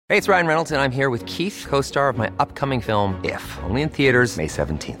Hey, it's Ryan Reynolds, and I'm here with Keith, co-star of my upcoming film, If, only in theaters May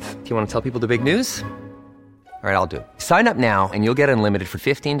 17th. Do you want to tell people the big news? All right, I'll do it. Sign up now and you'll get unlimited for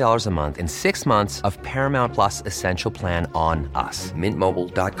 $15 a month and 6 months of Paramount Plus Essential Plan on us.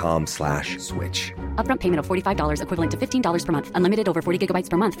 MintMobile.com/switch. Upfront payment of $45 equivalent to $15 per month. Unlimited over 40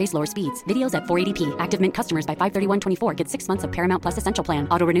 gigabytes per month. Face lower speeds. Videos at 480p. Active Mint customers by 531.24 get 6 months of Paramount Plus Essential Plan.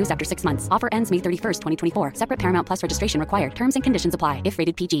 Auto renews after 6 months. Offer ends May 31st, 2024. Separate Paramount Plus registration required. Terms and conditions apply if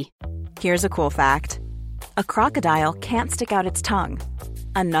rated PG. Here's a cool fact. A crocodile can't stick out its tongue.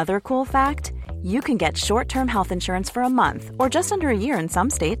 Another cool fact, you can get short-term health insurance for a month or just under a year in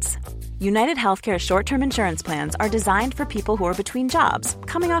some states. United Healthcare short-term insurance plans are designed for people who are between jobs,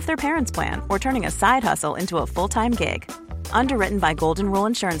 coming off their parents' plan, or turning a side hustle into a full-time gig. Underwritten by Golden Rule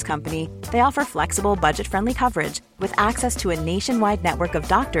Insurance Company, they offer flexible, budget-friendly coverage with access to a nationwide network of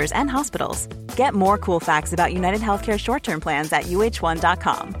doctors and hospitals. Get more cool facts about United Healthcare short-term plans at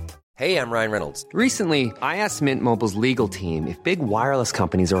uh1.com. Hey, I'm Ryan Reynolds. Recently, I asked Mint Mobile's legal team if big wireless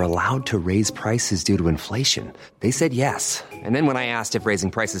companies are allowed to raise prices due to inflation. They said yes. And then when I asked if raising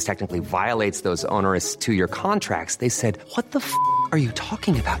prices technically violates those onerous 2-year contracts, they said, "What the f*** are you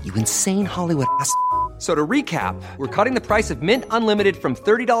talking about, you insane Hollywood ass?" So to recap, we're cutting the price of Mint Unlimited from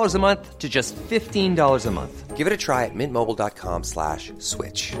 $30 a month to just $15 a month. Give it a try at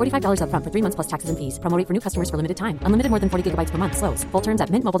mintmobile.com/switch. $45 upfront for 3 months plus taxes and fees. Promo rate for new customers for limited time. Unlimited more than 40 gigabytes per month. Slows full terms at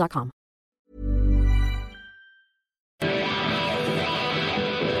mintmobile.com.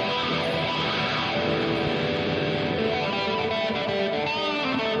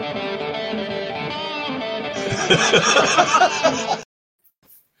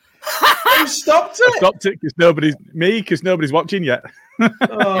 You stopped it. I stopped it because nobody's watching yet.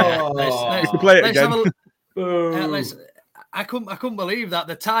 Let's play it again. I couldn't believe that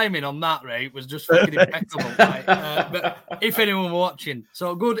the timing on that, Ray, was just fucking impeccable. Right? But if anyone were watching,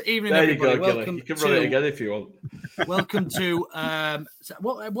 so good evening, there everybody. You go, welcome. You can run it again if you want. Welcome to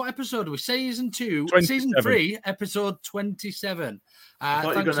what episode are we? Season 2, 27. Season 3, episode 27. I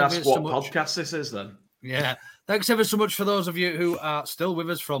thought you were going to ask what podcast this is then. Yeah. Thanks ever so much for those of you who are still with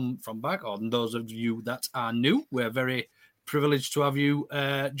us from back, or those of you that are new. We're very privileged to have you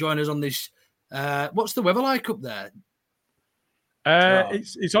join us on this. What's the weather like up there?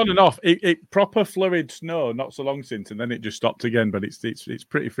 It's on and off. It proper fluid snow not so long since, and then it just stopped again. But it's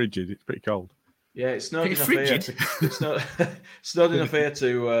pretty frigid. It's pretty cold. Yeah, it snowed enough here. Snowed enough here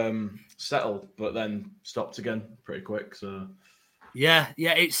to settle, but then stopped again pretty quick. So. Yeah,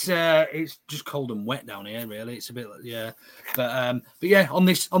 it's just cold and wet down here. Really, it's a bit but yeah, on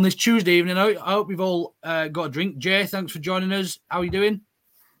this Tuesday evening, I hope we've all got a drink. Jay, thanks for joining us. How are you doing?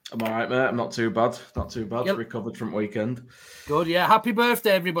 I'm all right, mate. I'm not too bad. Yep. Recovered from weekend. Good, yeah. Happy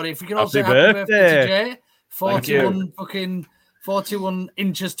birthday, everybody! If we can all say happy birthday to Jay. 41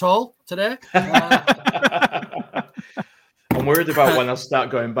 inches tall today. I'm worried about when I start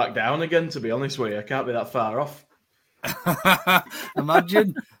going back down again. To be honest with you, I can't be that far off.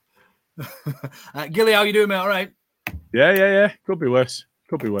 Imagine. Gilly, how you doing, mate? All right. Yeah. Could be worse.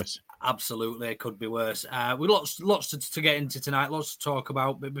 Absolutely, it could be worse. We lots to get into tonight, lots to talk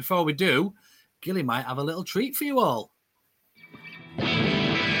about. But before we do, Gilly might have a little treat for you all.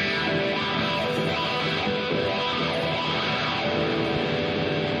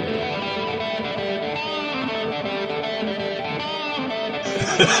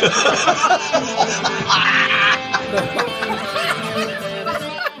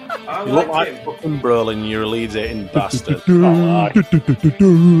 You look like fucking Brolin, you're a Leeds-eating bastard. Like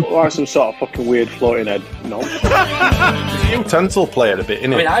some sort of fucking weird floating head. No. You utensil player a bit,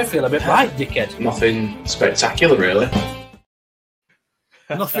 innit? I mean, I feel a bit right, dickhead. Nothing spectacular, really.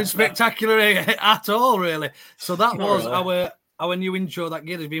 Nothing spectacular at all, really. So that was our new intro that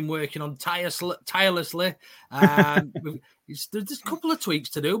Gilly's been working on tirelessly. There's a couple of tweaks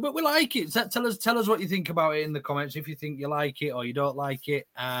to do, but we like it. Tell us what you think about it in the comments. If you think you like it or you don't like it.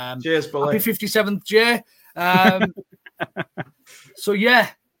 Cheers, Billy. Happy 57th, Jay. So yeah,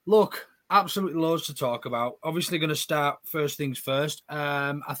 look, absolutely loads to talk about. Obviously, going to start first things first.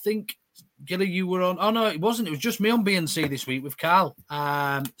 I think Gilly, you were on. Oh no, it wasn't. It was just me on BNC this week with Carl.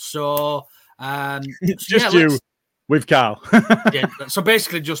 It's just you with Carl. Yeah, so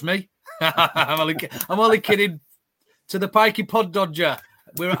basically just me. I'm only kidding. To the Pikey Pod Dodger.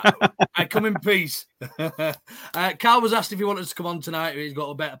 I come in peace. Carl was asked if he wanted to come on tonight. He's got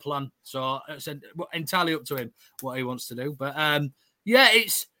a better plan. So I said entirely up to him what he wants to do. But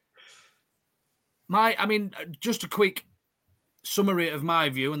it's just a quick summary of my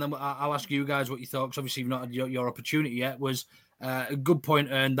view, and then I'll ask you guys what you thought, because obviously you've not had your opportunity yet. Was a good point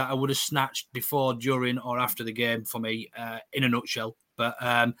earned that I would have snatched before, during, or after the game for me, in a nutshell.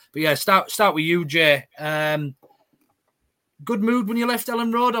 But yeah, start with you, Jay. Good mood when you left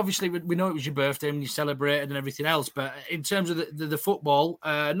Ellen Road. Obviously, we know it was your birthday when you celebrated and everything else. But in terms of the football,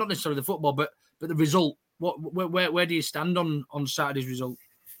 not necessarily the football, but the result, where do you stand on Saturday's result?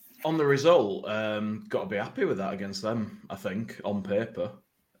 On the result, got to be happy with that against them, I think, on paper.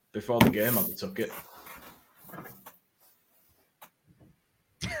 Before the game, I took it.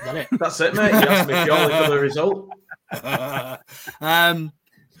 Is that it? That's it, mate. You asked me purely for the result.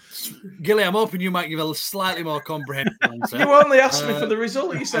 Gilly, I'm hoping you might give a slightly more comprehensive answer. You only asked me for the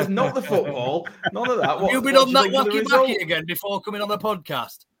result. You said not the football, none of that. You've been on that wacky-backy again before coming on the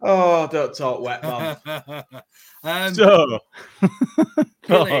podcast. Oh, don't talk wet, man.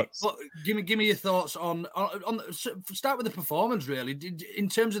 Gilly, give me your thoughts on start with the performance. Really, in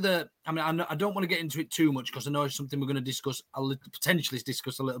terms of I don't want to get into it too much because I know it's something we're going to discuss potentially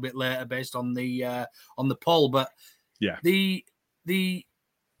discuss a little bit later based on the poll. But yeah,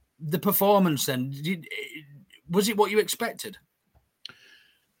 the performance then, was it what you expected?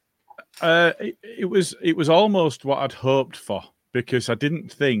 It was almost what I'd hoped for, because I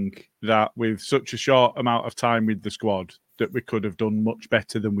didn't think that with such a short amount of time with the squad that we could have done much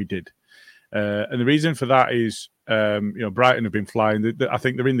better than we did. And the reason for that is, Brighton have been flying. I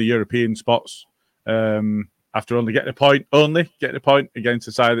think they're in the European spots after only getting a point against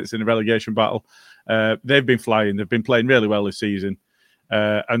a side that's in a relegation battle. They've been flying. They've been playing really well this season.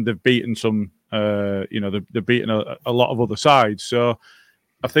 And they've beaten they've beaten a lot of other sides. So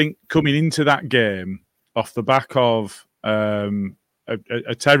I think coming into that game off the back of a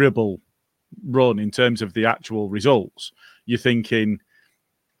terrible run in terms of the actual results, you're thinking,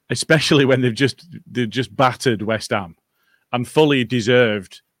 especially when they've just battered West Ham and fully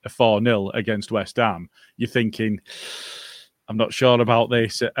deserved a 4-0 against West Ham, you're thinking, I'm not sure about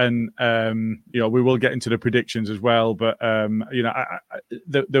this, and we will get into the predictions as well. But there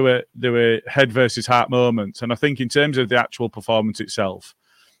were head versus heart moments, and I think in terms of the actual performance itself,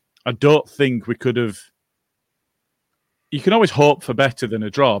 I don't think we could have. You can always hope for better than a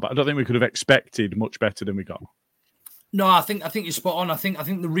draw, but I don't think we could have expected much better than we got. No, I think you're spot on. I think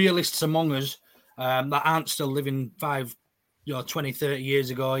the realists among us that aren't still living 20, 30 years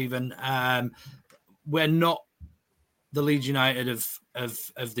ago, even we're not the Leeds United of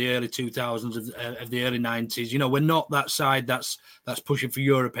the early 2000s, of the early 90s. We're not that side that's pushing for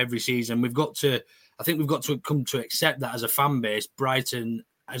Europe every season. We've got to come to accept that as a fan base. Brighton,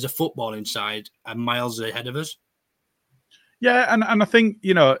 as a footballing side, are miles ahead of us. Yeah, and I think,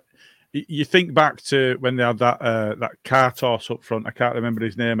 you think back to when they had that car toss up front. I can't remember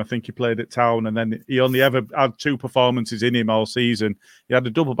his name. I think he played at Town, and then he only ever had 2 performances in him all season. He had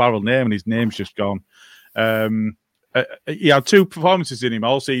a double-barrel name, and his name's just gone. He had 2 performances in him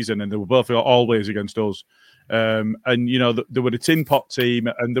all season, and they were both always against us. They were a tin pot team,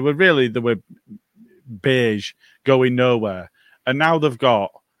 and they were beige, going nowhere. And now they've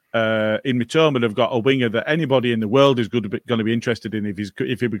got in Mitoma, they've got a winger that anybody in the world is going to be interested in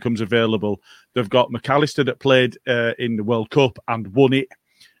if he becomes available. They've got McAllister that played in the World Cup and won it,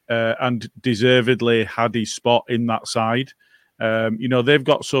 and deservedly had his spot in that side. They've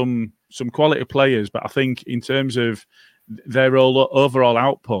got some quality players, but I think in terms of their overall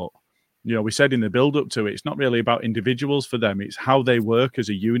output, we said in the build-up to it, it's not really about individuals for them. It's how they work as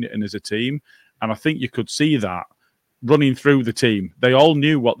a unit and as a team. And I think you could see that running through the team. They all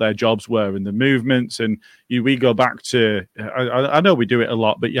knew what their jobs were and the movements. And we go back to, I know we do it a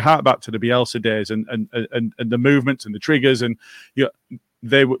lot, but you hark back to the Bielsa days and the movements and the triggers. And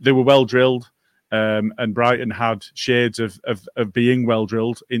they were well drilled. And Brighton had shades of being well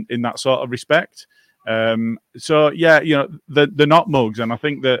drilled in that sort of respect. They're not mugs, and I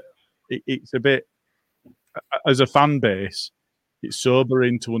think that it's a bit, as a fan base, it's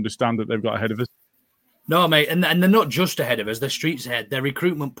sobering to understand that they've got ahead of us. No, mate, and they're not just ahead of us. They're streets ahead. Their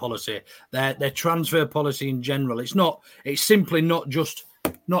recruitment policy, their transfer policy in general. It's simply not just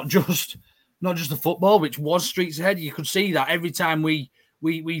the football, which was streets ahead. You could see that every time we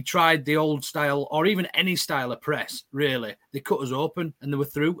tried the old style or even any style of press, really, they cut us open and they were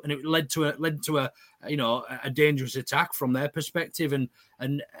through, and it led to a dangerous attack from their perspective.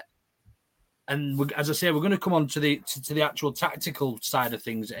 And as I say, we're going to come on to the actual tactical side of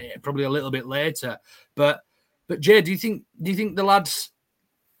things probably a little bit later. But Jay, do you think the lads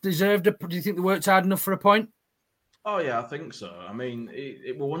deserved it? Do you think they worked hard enough for a point? Oh yeah, I think so. I mean,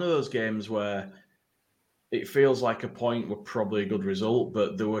 it was one of those games where it feels like a point were probably a good result,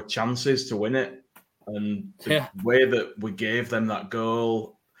 but there were chances to win it. And the way that we gave them that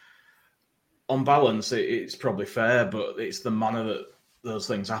goal, on balance, it's probably fair, but it's the manner that those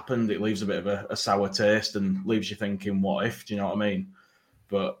things happened. It leaves a bit of a sour taste and leaves you thinking, what if? Do you know what I mean?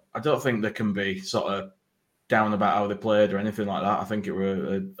 but I don't think they can be sort of down about how they played or anything like that. I think it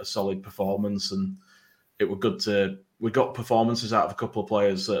were a solid performance, and it were good we got performances out of a couple of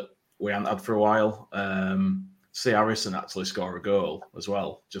players that we hadn't had for a while. See Harrison actually score a goal as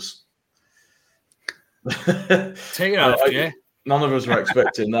well. Just take it off, yeah. None of us were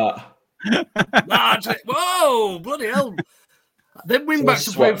expecting that. Whoa, bloody hell. Them wing backs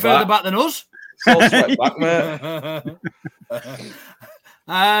are playing further back than us. It's all swept back,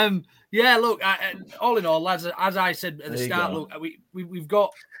 mate. Yeah, look, all in all, as I said at the start, look, we've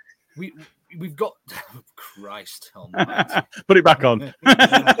got oh, Christ almighty. Put it back on.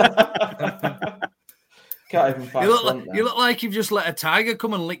 Can't even you look like you've just let a tiger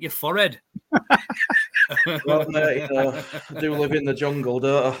come and lick your forehead. Well, mate, I do live in the jungle,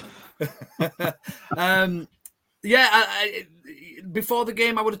 don't I? Before the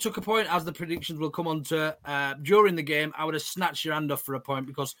game, I would have took a point, as the predictions will come on to. During the game, I would have snatched your hand off for a point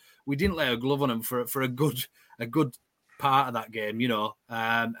because we didn't lay a glove on him for a good part of that game,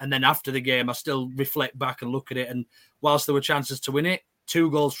 and then after the game, I still reflect back and look at it. And whilst there were chances to win it,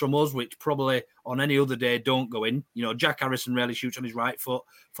 2 goals from us, which probably on any other day don't go in. Jack Harrison rarely shoots on his right foot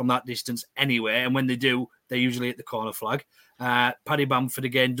from that distance anyway, and when they do, they're usually at the corner flag. Paddy Bamford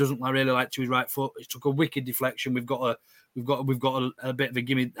again doesn't really like to his right foot. It took a wicked deflection. We've got a bit of a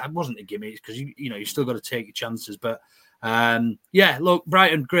gimme. That wasn't a gimme because you still got to take your chances. But look,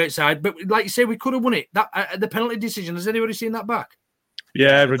 Brighton, great side. But like you say, we could have won it. That the penalty decision. Has anybody seen that back?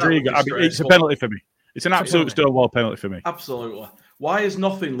 Yeah, Rodrigo. It's a penalty for me. It's an absolute stonewall penalty for me. Absolutely. Why is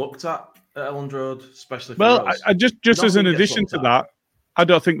nothing looked at Elland Road, especially for us? I just as an addition to that, I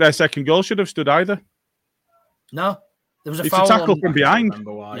don't think their second goal should have stood either. No, there was a it's foul. It's a tackle from behind.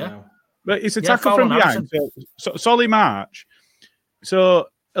 But it's a tackle from behind. So Solly March. So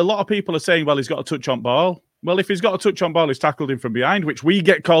a lot of people are saying, well, he's got a touch on ball. Well, if he's got a touch on ball, he's tackled him from behind, which we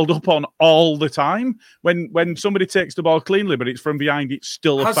get called up on all the time. When somebody takes the ball cleanly, but it's from behind, it's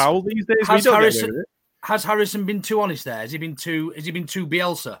still a foul these days. We don't get away with it. Has Harrison been too honest there? Has he been too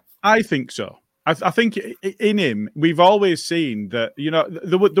Bielsa? I think so. I think in him, we've always seen that,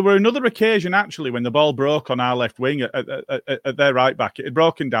 there were another occasion actually when the ball broke on our left wing at their right back. It had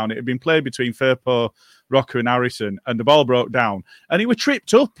broken down. It had been played between Firpo, Rocker and Harrison, and the ball broke down. And he was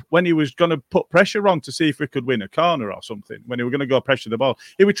tripped up when he was going to put pressure on to see if we could win a corner or something, when he was going to go pressure the ball.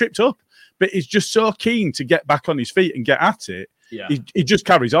 He was tripped up, but he's just so keen to get back on his feet and get at it. Yeah. He just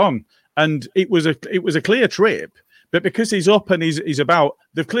carries on. And it was a clear trip. But because he's up and he's about,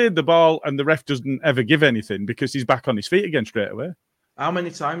 they've cleared the ball and the ref doesn't ever give anything because he's back on his feet again straight away. How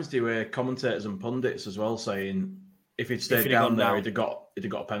many times do you hear commentators and pundits as well saying if he'd stayed down there, he'd have got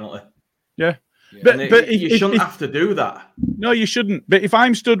a penalty? Yeah. But you shouldn't have to do that. No, you shouldn't. But if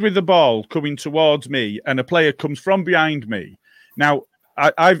I'm stood with the ball coming towards me and a player comes from behind me, now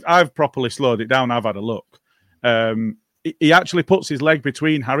I've properly slowed it down. I've had a look. He actually puts his leg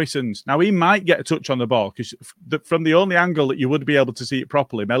between Harrison's. Now, he might get a touch on the ball because from the only angle that you would be able to see it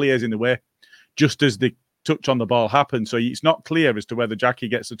properly, Mellier's in the way just as the touch on the ball happens. So it's not clear as to whether Jackie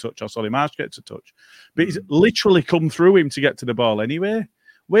gets a touch or Solly Marsh gets a touch. But he's literally come through him to get to the ball anyway.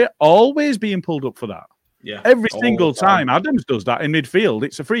 We're always being pulled up for that. Yeah, every single time. Adams does that in midfield.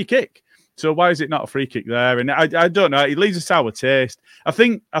 It's a free kick. So why is it not a free kick there? And I don't know. It leaves a sour taste. I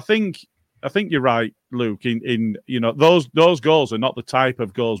think you're right, Luke. In those goals are not the type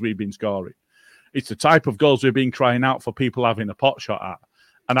of goals we've been scoring. It's the type of goals we've been crying out for people having a pot shot at.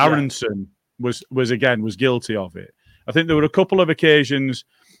 And Aronson was guilty of it. I think there were a couple of occasions.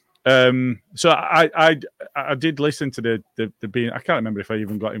 So I did listen to the being. I can't remember if I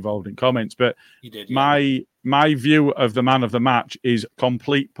even got involved in comments, but you did, yeah. My view of the man of the match is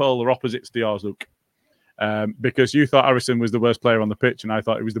complete polar opposites to yours, Luke. Because you thought Harrison was the worst player on the pitch, and I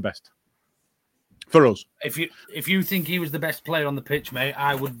thought he was the best. For us, if you think he was the best player on the pitch, mate,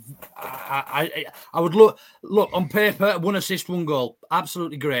 I would look on paper. 1 assist, 1 goal,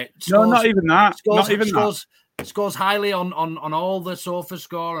 absolutely great. No, not even that. That. Scores highly on all the sofa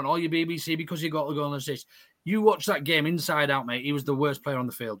score and all your BBC because he got the goal and assist. You watch that game inside out, mate. He was the worst player on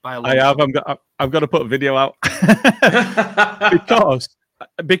the field by a long time. I've got to put a video out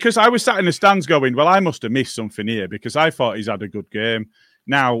because I was sat in the stands going, well, I must have missed something here because I thought he's had a good game.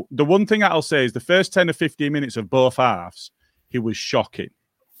 Now, the one thing I'll say is the first 10 or 15 minutes of both halves, he was shocking.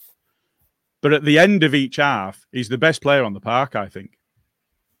 But at the end of each half, he's the best player on the park, I think.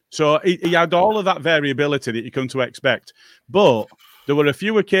 So he had all of that variability that you come to expect. But there were a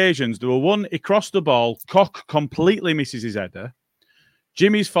few occasions. There were one, he crossed the ball, Koch completely misses his header.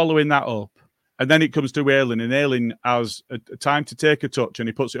 Jimmy's following that up. And then it comes to Ayling, and Ayling has a time to take a touch, and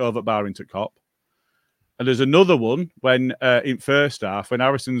he puts it over Barrington Cop. And there's another one when in first half when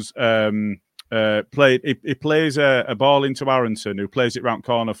Harrison's played. He plays a ball into Aronson, who plays it round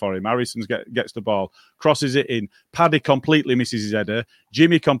corner for him. Harrison gets the ball, crosses it in. Paddy completely misses his header.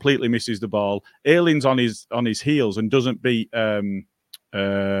 Jimmy completely misses the ball. Aylin's on his heels and doesn't beat it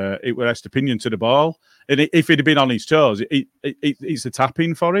were Estepinian to the ball. And if he'd have been on his toes, it's a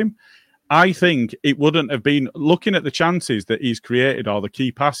tap-in for him. I think it wouldn't have been, looking at the chances that he's created or the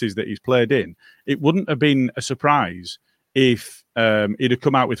key passes that he's played in, it wouldn't have been a surprise if he'd have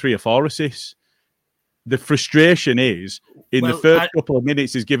come out with 3 or 4 assists. The frustration is, the first couple of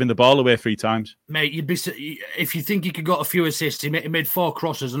minutes, he's given the ball away 3 times. Mate, you'd be if you think he could got a few assists, he made 4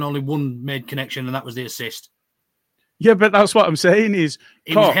 crosses and only 1 made connection, and that was the assist. Yeah, but that's what I'm saying is...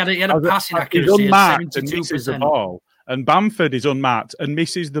 He had a passing accuracy of 72%. The ball. And Bamford is unmarked and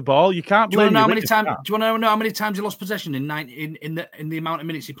misses the ball. You can't blame him. Do you want to know how many times he lost possession in the amount of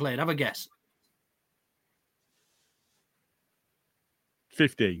minutes he played? Have a guess.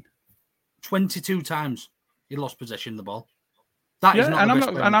 15. 22 times he lost possession of the ball. That is not.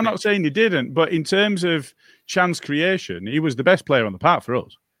 And I'm not saying he didn't, but in terms of chance creation, he was the best player on the park for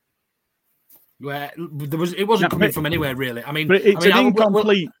us. Where it wasn't coming from anywhere really. I mean, but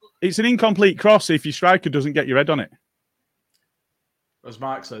it's an incomplete cross if your striker doesn't get your head on it. As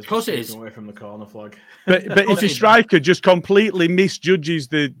Mark says, of course it is away from the corner flag. But if your striker just completely misjudges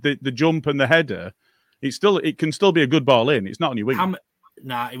the jump and the header, it can still be a good ball in. It's not on your wing.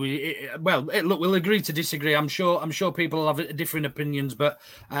 Look, we'll agree to disagree. I'm sure people will have different opinions, but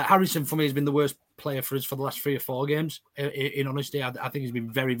Harrison for me has been the worst player for us for the last 3 or 4 games. In honesty, I think he's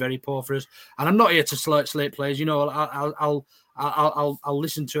been very, very poor for us. And I'm not here to slate players. You know, I'll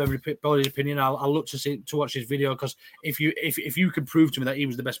listen to everybody's opinion. I'll look to watch his video, because if you can prove to me that he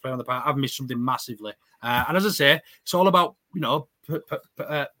was the best player on the park, I've missed something massively. And as I say, it's all about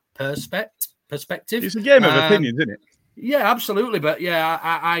perspective. It's a game of opinions, isn't it? Yeah, absolutely. But yeah,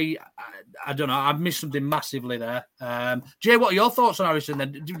 I don't know. I've missed something massively there. Jay, what are your thoughts on Harrison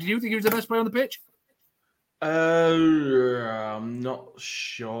then? Do you think he was the best player on the pitch? I'm not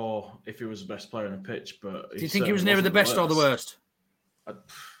sure if he was the best player on the pitch, but do you think he was near the best or the worst?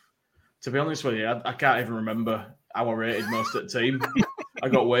 To be honest with you, I can't even remember how I rated most of the team. I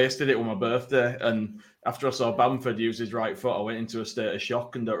got wasted. It was my birthday, and after I saw Bamford use his right foot, I went into a state of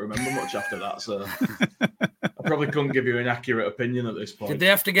shock and don't remember much after that. So I probably couldn't give you an accurate opinion at this point. Did they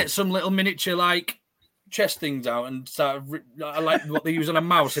have to get some little miniature chest things out and start like what they use on a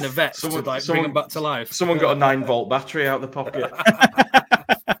mouse in a vet to bring them back to life? Someone got a 9-volt battery out of the pocket.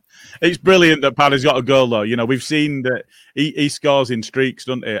 It's brilliant that Paddy's got a goal, though. You know, we've seen that he scores in streaks,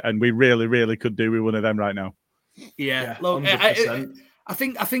 doesn't he? And we really, really could do with one of them right now. Yeah. Look, I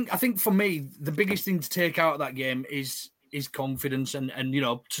think for me, the biggest thing to take out of that game is confidence, and you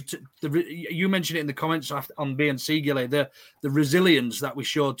know, you mentioned it in the comments on BNC, Gilly, the resilience that we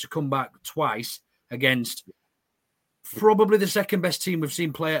showed to come back twice against probably the second best team we've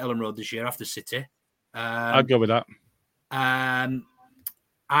seen play at Ellen Road this year after City. I'd go with that.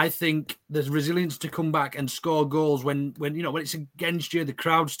 I think there's resilience to come back and score goals when it's against you, the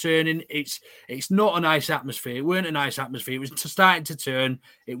crowd's turning. It's not a nice atmosphere. It weren't a nice atmosphere. It was starting to turn.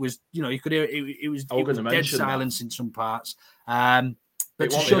 It was, you could hear it was dead silence in some parts. But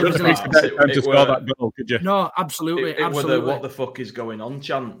to show resilience, to score that goal, could you? No, absolutely, absolutely. What the fuck is going on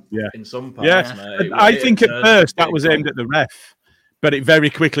chant? Yeah. In some parts. Yeah, mate. I think at first that was aimed at the ref, but it very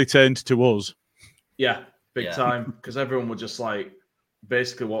quickly turned to us. Yeah, big time, because everyone was just like,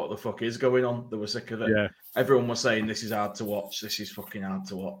 basically, what the fuck is going on? They were sick of it. Yeah. Everyone was saying, this is hard to watch. This is fucking hard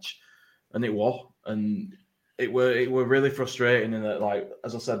to watch. And it was. And it were really frustrating in that, like,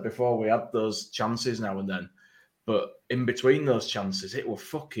 as I said before, we had those chances now and then. But in between those chances, it were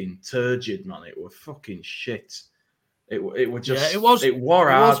fucking turgid, man. It were fucking shit. It was just... It was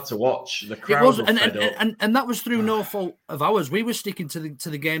hard to watch. The crowd was fed up. And that was through no fault of ours. We were sticking to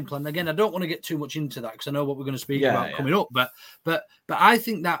the game plan. Again, I don't want to get too much into that because I know what we're going to speak about coming up. But I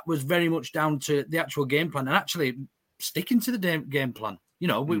think that was very much down to the actual game plan and actually sticking to the game plan. You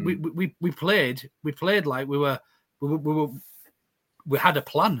know, we played like we had a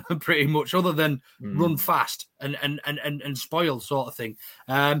plan pretty much, other than run fast and spoil sort of thing.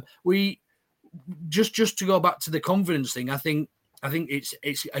 We just to go back to the confidence thing. I think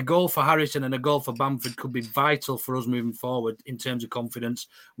it's a goal for Harrison and a goal for Bamford could be vital for us moving forward in terms of confidence.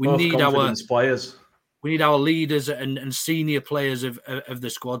 We need our players. We need our leaders and senior players of the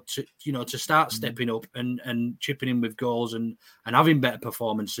squad to start stepping up and chipping in with goals and having better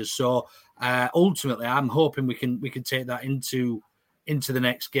performances. So ultimately, I'm hoping we can take that into the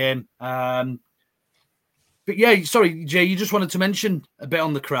next game. But yeah, sorry, Jay, you just wanted to mention a bit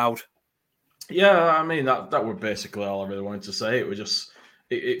on the crowd. Yeah, I mean that was basically all I really wanted to say. It was just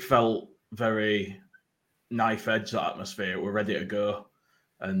it felt very knife edge, that atmosphere. We're ready to go,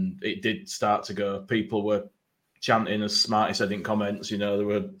 and it did start to go. People were chanting, as Smarty said in comments. There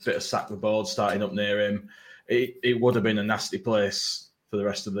were a bit of sack the board starting up near him. It would have been a nasty place for the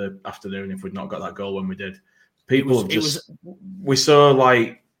rest of the afternoon if we'd not got that goal when we did. We're so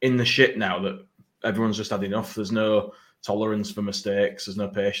like in the shit now that everyone's just had enough. There's no tolerance for mistakes. There's no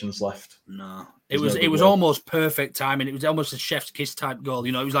patience left. No, it was almost perfect timing. It was almost a chef's kiss type goal.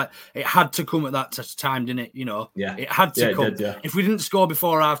 It was like it had to come at that time, didn't it? Yeah, it had to come. It did, yeah. If we didn't score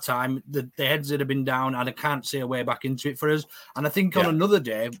before half time, the heads would have been down, and I can't see a way back into it for us. And I think on another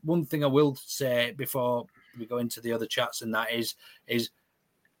day, one thing I will say before we go into the other chats, and that is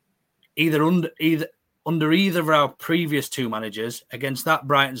either under either of our previous two managers against that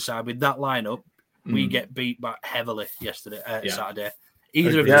Brighton side with that lineup. We get beat back heavily Saturday.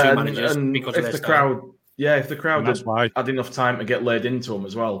 Either of the two managers, because if the crowd had enough time to get laid into them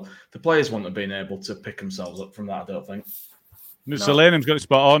as well, the players wouldn't have been able to pick themselves up from that. I don't think. So Lanham's got it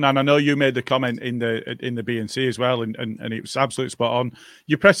spot on, and I know you made the comment in the B&C as well, and it was absolutely spot on.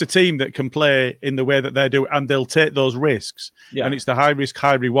 You press a team that can play in the way that they do, and they'll take those risks. Yeah. And it's the high risk,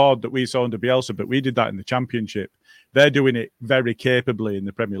 high reward that we saw under Bielsa, but we did that in the Championship. They're doing it very capably in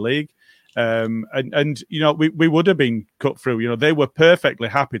the Premier League. And we would have been cut through. They were perfectly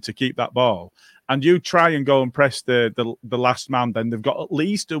happy to keep that ball, and you try and go and press the last man. Then they've got at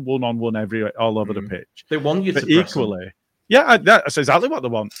least a 1-on-1 all over the pitch. They want you to press equally. Them. Yeah, that's exactly what they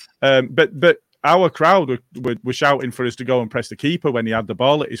want. But our crowd were shouting for us to go and press the keeper when he had the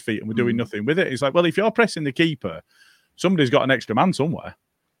ball at his feet, and we're doing nothing with it. It's like, well, if you're pressing the keeper, somebody's got an extra man somewhere.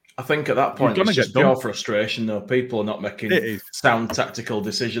 I think at that point, it's just pure frustration, though. People are not making sound tactical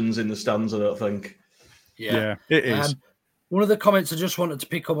decisions in the stands, I don't think. Yeah, it is. One of the comments I just wanted to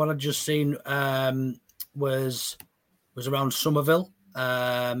pick up on, I'd just seen was around Somerville.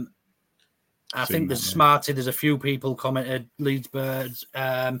 I think there's Smarty. There's a few people commented Leeds Birds,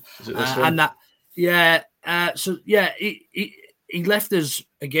 and that. Yeah. He left us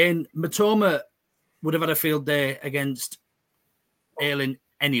again. Matoma would have had a field day against Ayling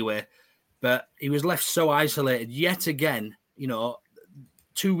anyway, but he was left so isolated yet again.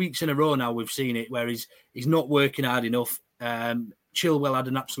 2 weeks in a row now we've seen it where he's not working hard enough. Chilwell had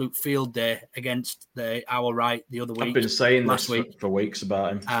an absolute field day against our right the other week. I've been saying last week for weeks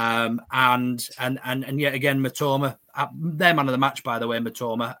about him. And yet again, Matoma, their man of the match, by the way,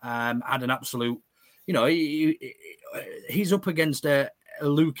 Matoma, had an absolute. He's up against a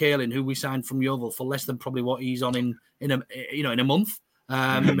Luke Ayling, who we signed from Yeovil for less than probably what he's on in a month.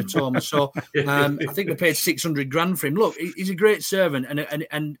 Matoma. So I think they paid 600 grand for him. Look, he's a great servant,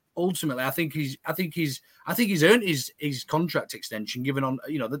 and ultimately, I think he's earned his contract extension, given on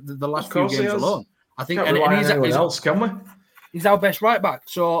the last few games alone. I think, he's our best right back.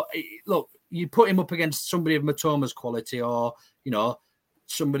 So look, you put him up against somebody of Matoma's quality, or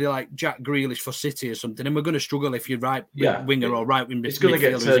somebody like Jack Grealish for City or something, and we're going to struggle if you're right winger or right wing. It's going to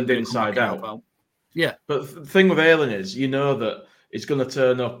get turned inside out. Yeah, but the thing with Ayling is, that he's going to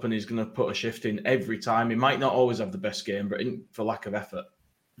turn up and he's going to put a shift in every time. He might not always have the best game, but for lack of effort.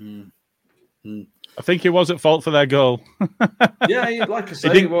 I think he was at fault for their goal. Yeah, like I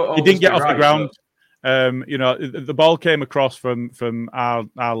said, he didn't get off the ground. But... the ball came across from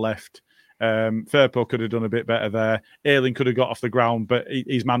our left. Firpo could have done a bit better there. Ayling could have got off the ground, but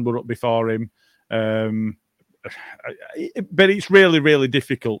his man were up before him. But it's really, really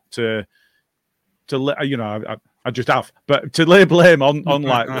difficult to I just have. But to lay blame on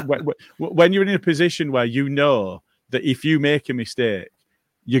like when you're in a position where you know that if you make a mistake,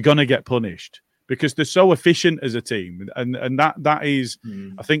 you're gonna get punished because they're so efficient as a team, and that is,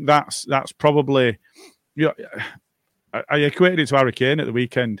 I think that's probably, I equated it to Harry Kane at the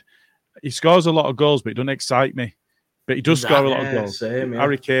weekend. He scores a lot of goals, but it doesn't excite me. But he does score a lot of goals. Same,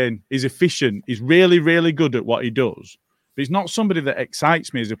 Harry Kane, he's efficient. He's really, really good at what he does. But he's not somebody that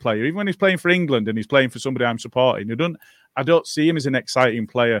excites me as a player. Even when he's playing for England and he's playing for somebody I'm supporting, I don't see him as an exciting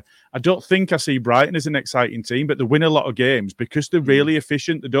player. I don't think I see Brighton as an exciting team, but they win a lot of games because they're really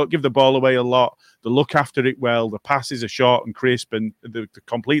efficient. They don't give the ball away a lot. They look after it well. The passes are short and crisp, and they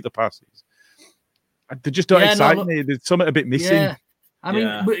complete the passes. They just don't excite me. There's something a bit missing. Yeah. I mean,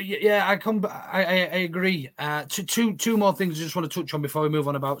 I agree. Two more things I just want to touch on before we move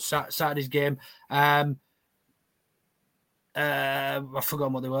on about Saturday's game. I've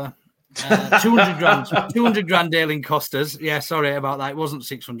forgotten what they were. 200 grand. 200 grand Ayling cost us. Yeah, sorry about that. It wasn't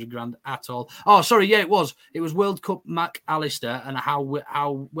 600 grand at all. Oh, sorry. Yeah, it was. It was World Cup Mac Allister and how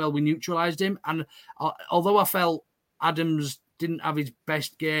well we neutralised him. And although I felt Adams didn't have his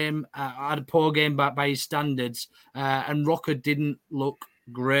best game. Had a poor game by his standards, and Rocker didn't look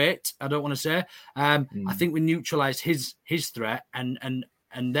great. I don't want to say. I think we neutralised his threat and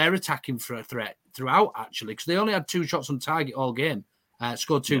their attacking threat throughout, actually, because they only had 2 shots on target all game.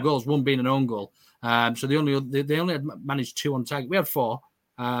 Scored 2 goals, one being an own goal. So they only had managed 2 on target. We had 4.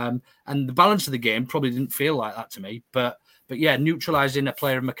 And the balance of the game probably didn't feel like that to me. But yeah, neutralising a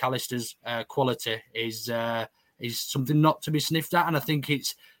player of McAllister's quality is something not to be sniffed at. And I think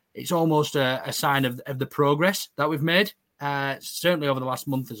it's almost a sign of the progress that we've made, certainly over the last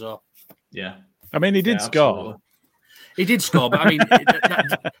month or so. Yeah. I mean, he did score. Absolutely. He did score, but I mean...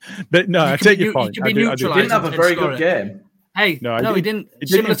 but no, I take your point. He didn't have a very good game. Hey, no, he didn't.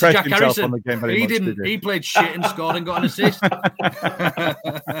 Similar to Jack Harrison, he didn't. He played shit and scored and got an assist.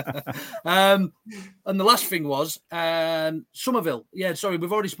 And the last thing was Somerville. Yeah, sorry,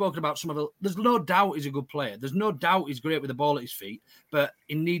 we've already spoken about Somerville. There's no doubt he's a good player. There's no doubt he's great with the ball at his feet, but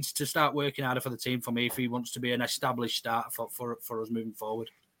he needs to start working harder for the team for me if he wants to be an established starter for us moving forward.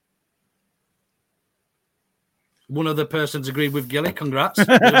 One of the persons agreed with Gilly. Congrats.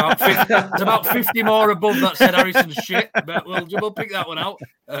 There's about 50 more above that said Harrison's shit, but we'll pick that one out.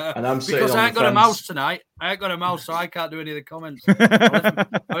 And I'm because I ain't got a mouse tonight. I ain't got a mouse, so I can't do any of the comments. I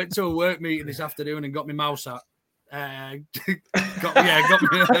went to a work meeting this afternoon and got my mouse out. Got me.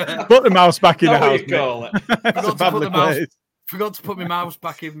 Put the mouse back in the house. Forgot to put my mouse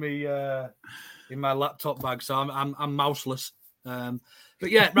back in my laptop bag, so I'm mouseless. But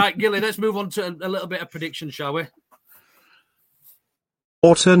yeah, right, Gilly, let's move on to a little bit of prediction, shall we?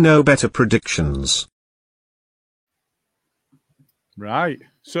 Auto no better predictions. Right.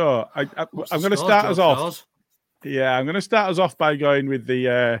 So I'm going to start us off. Yeah, I'm going to start us off by going with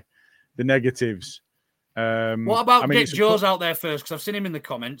the negatives. What about get Joe's out there first? Because I've seen him in the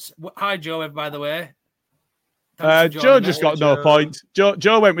comments. Hi, Joe, by the way. Joe just got no points.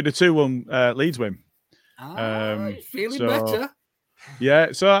 Joe went with the 2-1 Leeds win. Feeling better.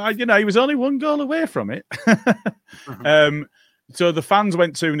 Yeah, so he was only 1 goal away from it. So the fans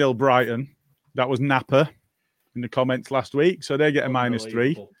went 2-0 Brighton. That was Napper in the comments last week, so they get a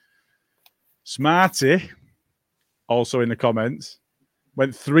 -3. Smarty, also in the comments,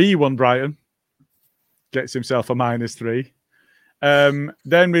 went 3-1 Brighton, gets himself a -3.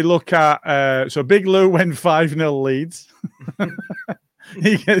 Then we look at so Big Lou went 5-0 Leeds.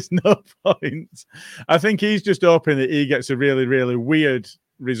 He gets no points. I think he's just hoping that he gets a really, really weird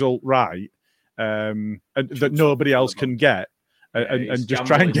result right, and that nobody else can get, and just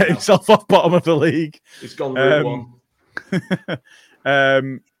try and get himself off bottom of the league. He's gone Route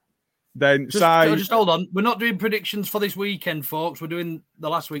 1. Then just hold on. We're not doing predictions for this weekend, folks. We're doing the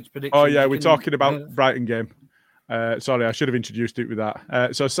last week's predictions. Oh yeah, we're talking about Brighton game. Sorry, I should have introduced it with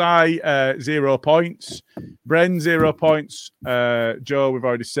that. So Si, 0 points. Bren, 0 points. Joe, we've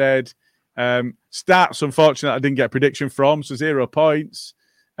already said. Stats, unfortunately, I didn't get a prediction from, so 0 points.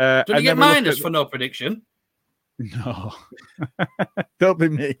 Did you get minus for no prediction? No. Don't be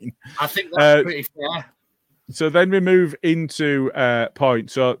mean. I think that's pretty fair. So then we move into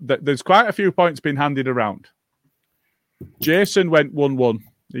points. So there's quite a few points being handed around. Jason went 1-1.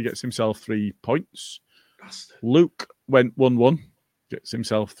 He gets himself 3 points. Bastard. Luke went 1-1, gets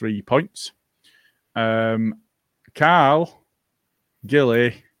himself 3 points. Carl,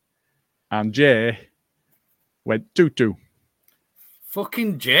 Gilly, and Jay went 2-2.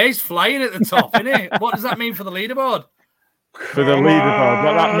 Fucking Jay's flying at the top, isn't he? What does that mean for the leaderboard? For the leaderboard,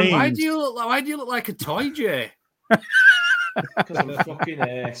 what that means? Why do you look like a toy, Jay? Because I'm a fucking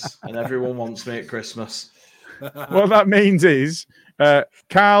ace, and everyone wants me at Christmas. What that means is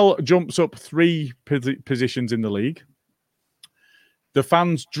Carl jumps up 3 positions in the league. The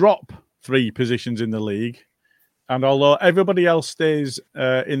fans drop 3 positions in the league. And although everybody else stays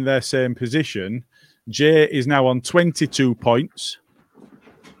in their same position, Jay is now on 22 points,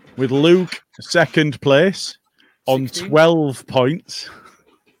 with Luke second place on 12 points.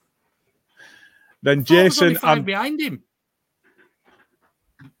 Then Jason... I was only 5 behind him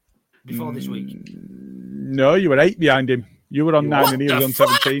before this week. No, you were 8 behind him. You were on 9 and he was on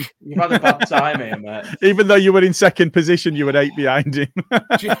 17. You've had a bad time here, mate. Even though you were in second position, you were 8 behind him.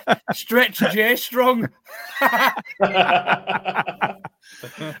 Stretch Jay strong.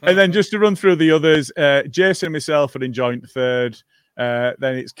 And then just to run through the others, Jason and myself are in joint third.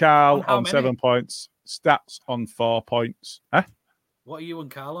 Then it's Carl on 7 points. Stats on 4 points. Huh? What are you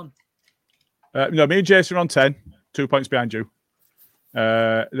and Carl on? No, me and Jason are on 10. 2 points behind you.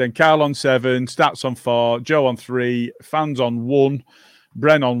 Then Carl on 7, Stats on 4, Joe on 3, Fans on 1,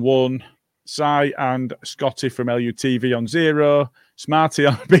 Bren on 1, Si and Scotty from LUTV on 0, Smarty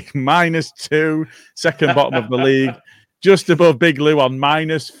on a big -2, second bottom of the league. just above Big Lou on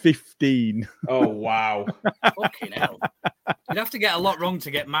 -15. Oh, wow. Fucking hell. You'd have to get a lot wrong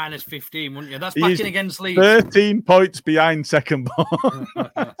to get -15, wouldn't you? That's backing against Leeds. 13 points behind second ball.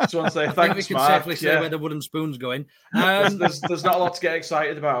 Just want to say I think thanks, we can Mark. safely say where the wooden spoon's going. There's not a lot to get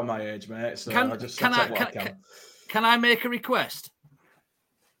excited about at my age, mate. So can I make a request?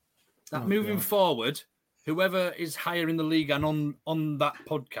 That moving forward, whoever is higher in the league and on that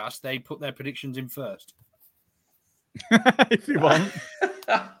podcast, they put their predictions in first. If you want.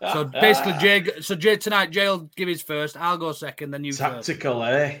 So basically, Jay tonight, Jay will give his first. I'll go second, then you Tactical,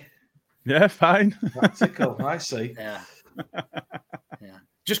 first. Yeah, fine. Tactical, I see. Yeah.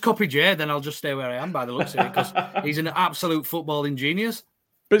 Just copy Jay, then I'll just stay where I am by the looks of it, because he's an absolute footballing genius.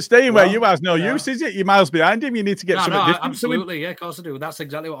 But staying where you are is no use, is it? You're miles behind him. You need to get something different. Absolutely, yeah, of course I do. That's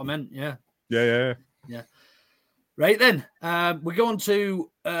exactly what I meant. Yeah. Yeah. Right then, we go on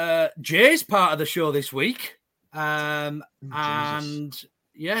to Jay's part of the show this week. And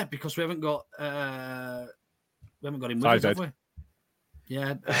yeah, because we haven't got him with us, have we?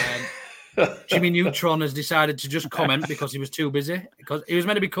 Yeah. Jimmy Neutron has decided to just comment because he was too busy. Because he was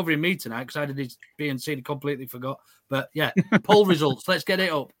meant to be covering me tonight because I did his B and C and completely forgot. But yeah, poll results. Let's get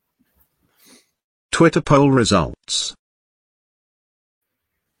it up. Twitter poll results.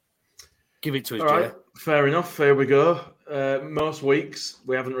 Give it to us, All right, fair enough. Here we go. Most weeks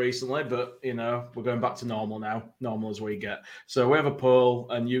we haven't recently, but we're going back to normal now. Normal as we get. So we have a poll,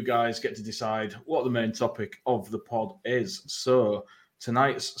 and you guys get to decide what the main topic of the pod is. So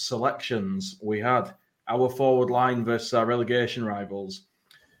tonight's selections, we had our forward line versus our relegation rivals.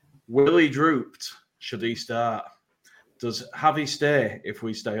 Willie drooped. Should he start? Does Javi stay if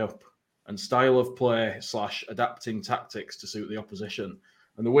we stay up? And style of play / adapting tactics to suit the opposition.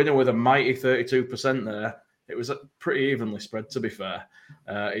 And the winner with a mighty 32% there, it was pretty evenly spread, to be fair.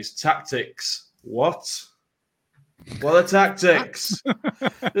 It's tactics. What? What are tactics?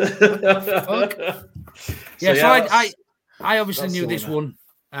 I obviously knew this one.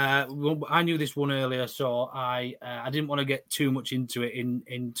 I knew this one earlier, so I didn't want to get too much into it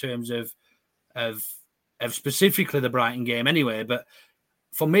in terms of specifically the Brighton game anyway. But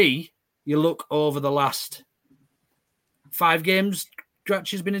for me, you look over the last 5 games,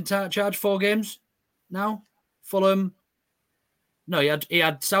 Dratch has been in charge 4 games now. Fulham. No, he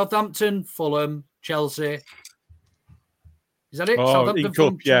had Southampton, Fulham, Chelsea. Is that it? Oh, Southampton,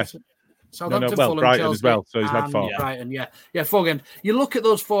 Fulham, yeah. Southampton, Fulham, Brighton Chelsea, as well. So he's had 4. Brighton, yeah, 4 games. You look at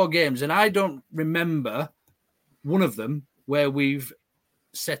those 4 games, and I don't remember one of them where we've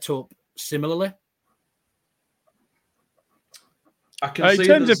set up similarly. I can see in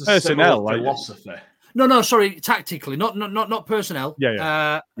terms of there's a personnel, philosophy. No, sorry, tactically, not personnel.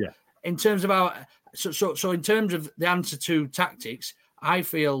 Yeah. In terms of our, so in terms of the answer to tactics, I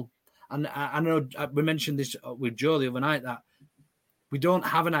feel, and I know we mentioned this with Joe the other night, that we don't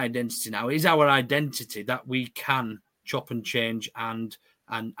have an identity now. It is our identity that we can chop and change and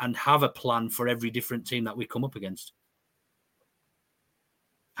have a plan for every different team that we come up against.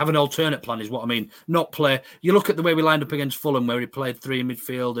 Have an alternate plan is what I mean. Not play. You look at the way we lined up against Fulham, where we played 3 in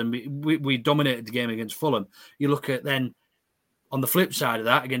midfield and we dominated the game against Fulham. You look at then on the flip side of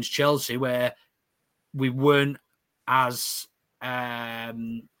that against Chelsea, where we weren't as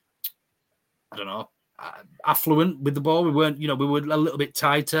affluent with the ball. We weren't, we were a little bit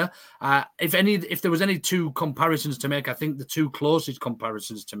tighter. If there was any 2 comparisons to make, I think the 2 closest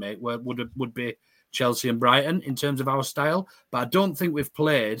comparisons to make would be Chelsea and Brighton in terms of our style, but I don't think we've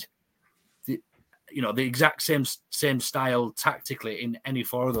played the exact same style tactically in any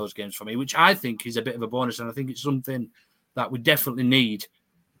 4 of those games for me, which I think is a bit of a bonus, and I think it's something that we definitely need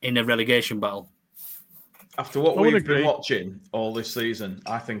in a relegation battle. After what we've been watching all this season,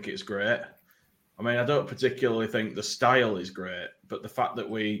 I think it's great. I mean, I don't particularly think the style is great, but the fact that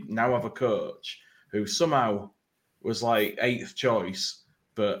we now have a coach who somehow was like 8th choice,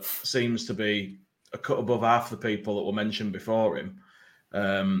 but seems to be a cut above half the people that were mentioned before him.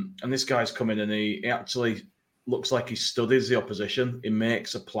 And this guy's come in and he actually looks like he studies the opposition. He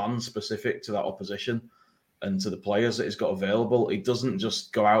makes a plan specific to that opposition and to the players that he's got available. He doesn't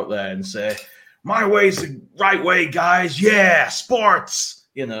just go out there and say, my way's the right way, guys. Yeah, sports.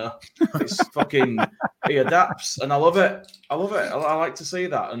 It's fucking, he adapts and I love it. I like to see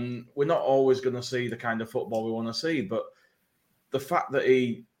that. And we're not always going to see the kind of football we want to see, but the fact that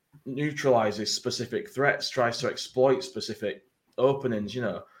he neutralizes specific threats, tries to exploit specific openings,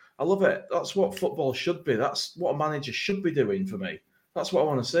 I love it. That's what football should be. That's what a manager should be doing for me. That's what I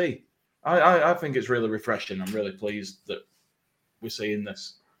want to see. I think it's really refreshing. I'm really pleased that we're seeing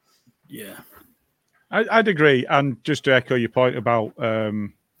this. Yeah. I'd agree. And just to echo your point about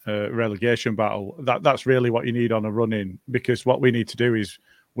relegation battle, that's really what you need on a run in, because what we need to do is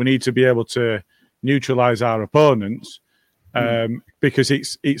we need to be able to neutralise our opponents, because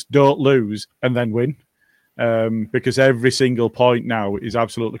it's don't lose and then win, because every single point now is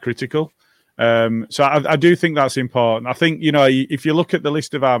absolutely critical. So I do think that's important. I think, if you look at the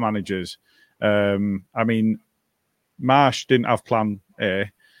list of our managers, I mean, Marsh didn't have plan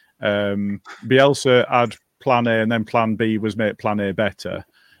A. Bielsa had plan A, and then plan B was make plan A better.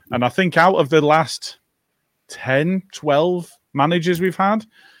 And I think out of the last 10, 12 managers we've had,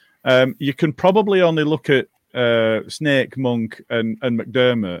 you can probably only look at Snake, Monk, and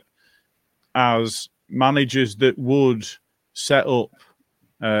McDermott as managers that would set up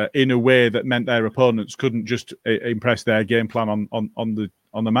in a way that meant their opponents couldn't just impress their game plan on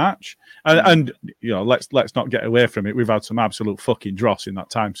the match. And let's not get away from it. We've had some absolute fucking dross in that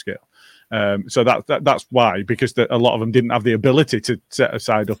timescale. So that's why, because a lot of them didn't have the ability to set a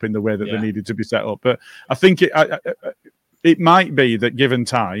side up in the way that they needed to be set up. But I think it might be that given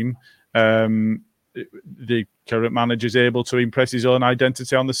time, the current manager is able to impress his own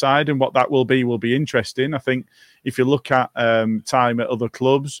identity on the side, and what that will be interesting. I think if you look at time at other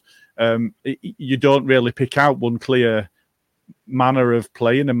clubs, you don't really pick out one clear manner of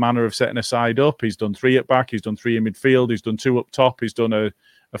playing and manner of setting a side up. He's done 3 at back, he's done 3 in midfield, he's done 2 up top, he's done a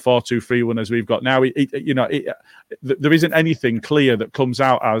 4-2-3-1 as we've got now. There isn't anything clear that comes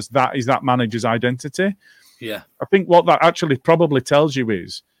out as that is that manager's identity. Yeah, I think what that actually probably tells you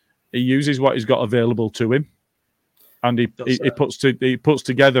is he uses what he's got available to him, and he puts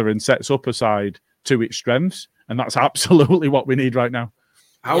together and sets up a side to its strengths, and that's absolutely what we need right now.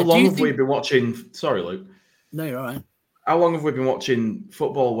 How long have we been watching? Sorry, Luke. No, you're all right. How long have we been watching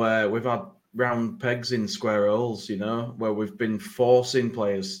football where we've had round pegs in square holes, where we've been forcing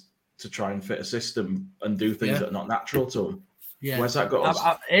players to try and fit a system and do things that are not natural to them? Yeah. Where's that got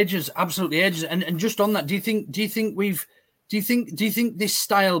us? Ages, absolutely ages. And just on that, do you think this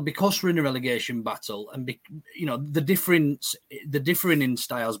style, because we're in a relegation battle, and the differing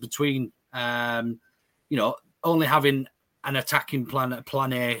styles between only having an attacking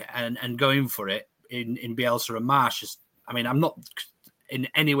plan A and going for it in Bielsa and Marsh is, I'm not in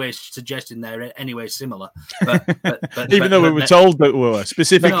any way suggesting they're any way similar, but even though we were told that we were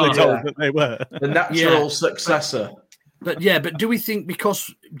specifically told that they were the natural successor. But do you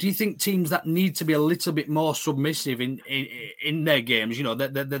think teams that need to be a little bit more submissive in their games,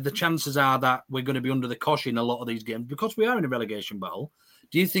 the chances are that we're going to be under the cosh in a lot of these games because we are in a relegation battle?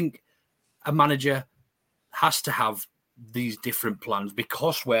 Do you think a manager has to have these different plans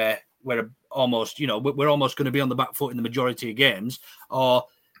because we're almost going to be on the back foot in the majority of games, or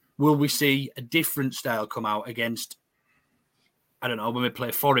will we see a different style come out against, I don't know, when we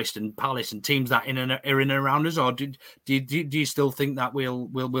play Forest and Palace and teams that are in and around us, or do you still think that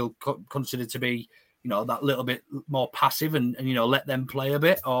we'll consider to be, that little bit more passive and let them play a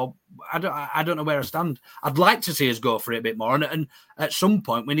bit? Or I don't know where I stand. I'd like to see us go for it a bit more, and at some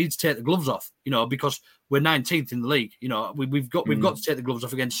point we need to take the gloves off, because we're 19th in the league. We've got to take the gloves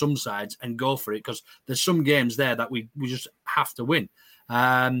off against some sides and go for it, because there's some games there that we just have to win.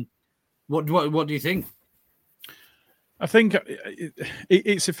 What do you think? I think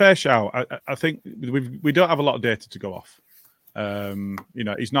it's a fair shout. I think we don't have a lot of data to go off.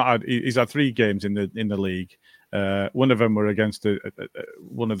 He's had 3 games in the league. One of them were against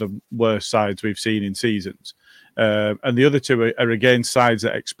one of the worst sides we've seen in seasons, and the other 2 are against sides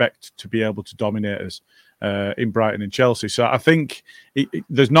that expect to be able to dominate us in Brighton and Chelsea. So I think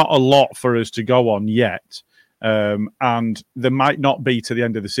there's not a lot for us to go on yet. And there might not be to the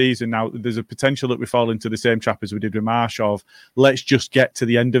end of the season. Now, there's a potential that we fall into the same trap as we did with Marsh of, let's just get to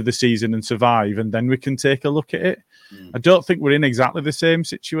the end of the season and survive, and then we can take a look at it. I don't think we're in exactly the same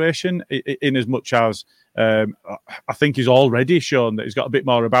situation, in as much as I think he's already shown that he's got a bit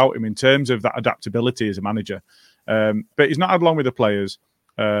more about him in terms of that adaptability as a manager. But he's not had long with the players.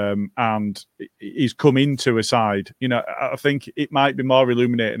 And he's come into a side. I think it might be more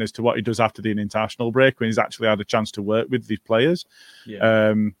illuminating as to what he does after the international break, when he's actually had a chance to work with these players,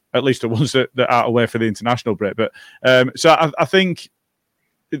 at least the ones that are away for the international break. But so I think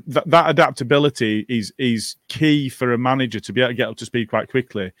that adaptability is key for a manager to be able to get up to speed quite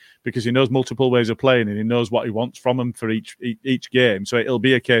quickly, because he knows multiple ways of playing and he knows what he wants from them for each game. So it'll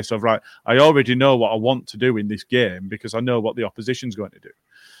be a case of, right, I already know what I want to do in this game because I know what the opposition's going to do.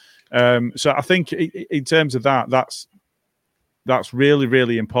 So I think in terms of that's really,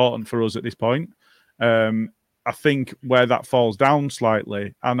 really important for us at this point. I think where that falls down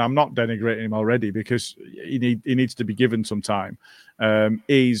slightly, and I'm not denigrating him already because he needs to be given some time,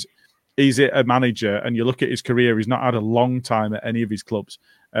 is is it a manager? And you look at his career; he's not had a long time at any of his clubs.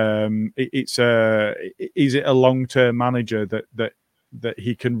 Is it a long-term manager that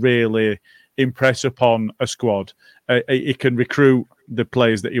he can really impress upon a squad? He can recruit the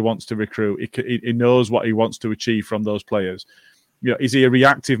players that he wants to recruit. He knows what he wants to achieve from those players. Is he a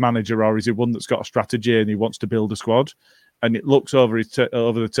reactive manager, or is he one that's got a strategy and he wants to build a squad? And it looks over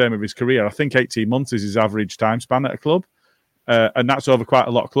the term of his career. I think 18 months is his average time span at a club, and that's over quite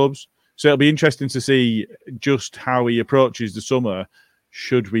a lot of clubs. So it'll be interesting to see just how he approaches the summer,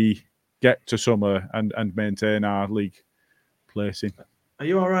 should we get to summer and maintain our league placing. Are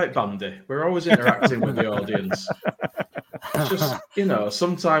you all right, Bandy? We're always interacting with the audience. It's just,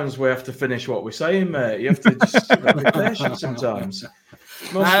 sometimes we have to finish what we're saying, mate. You have to just be patient sometimes.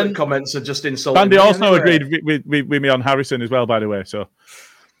 Most of the comments are just insulting. Bandy also agreed with me on Harrison as well, by the way. So,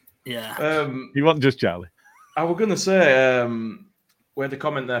 yeah. He wasn't just Charlie. I was going to say, we had a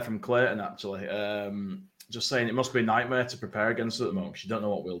comment there from Clayton, actually, just saying it must be a nightmare to prepare against at the moment because you don't know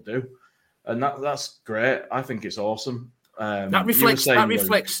what we'll do. And that's great. I think it's awesome. That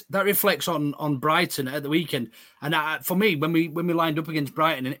reflects on Brighton at the weekend. And for me, when we lined up against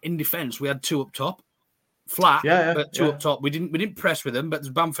Brighton in defence, we had two up top, flat, but two up top. We didn't press with them, but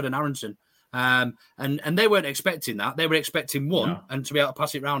there's Bamford and Aronson, and they weren't expecting that. They were expecting one and to be able to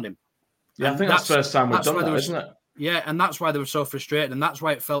pass it round him. Yeah, and I think that's the first time we've done that, isn't it? Yeah, and that's why they were so frustrated, and that's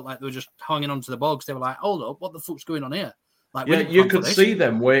why it felt like they were just hanging on to the ball because they were like, "Hold up, what the fuck's going on here?" Like, you could see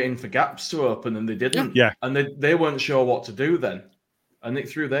them waiting for gaps to open, and they didn't. Yeah. And they weren't sure what to do then, and it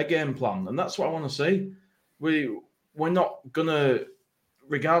threw their game plan, and that's what I want to see. We're not gonna,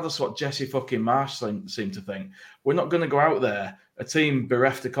 regardless of what Jesse fucking Marsh seemed to think, we're not gonna go out there, a team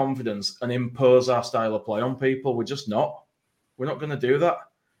bereft of confidence, and impose our style of play on people. We're just not. We're not gonna do that.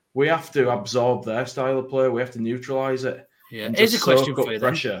 We have to absorb their style of play. We have to neutralise it. Yeah, and here's just a question soak for you up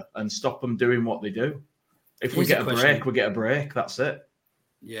pressure and stop them doing what they do. If we get a break, we get a break. That's it.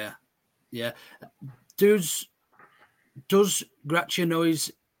 Yeah. Does Gracia know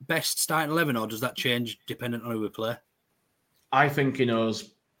his best starting 11, or does that change dependent on who we play? I think he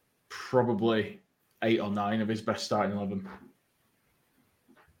knows probably 8 or 9 of his best starting 11.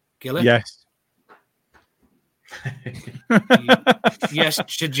 Gilly? Yes. Yes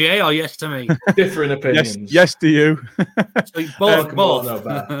to Jay or yes to me? Different opinions. Yes to you. So both.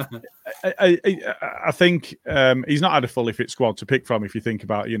 I think he's not had a fully fit squad to pick from. If you think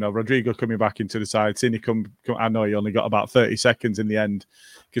about, Rodrigo coming back into the side, Cine come. I know he only got about 30 seconds in the end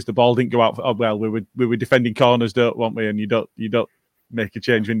because the ball didn't go out. We were defending corners, weren't we? And you don't make a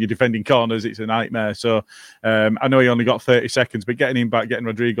change when you're defending corners. It's a nightmare. So I know he only got 30 seconds, but getting him back, getting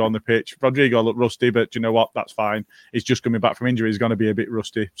Rodrigo on the pitch. Rodrigo looked rusty, but you know what? That's fine. He's just coming back from injury. He's going to be a bit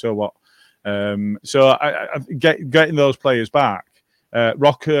rusty. So what? So getting those players back.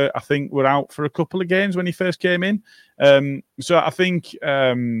 Rocker, I think, were out for a couple of games when he first came in. So I think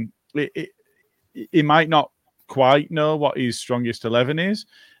he might not quite know what his strongest 11 is,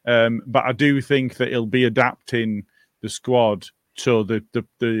 but I do think that he'll be adapting the squad to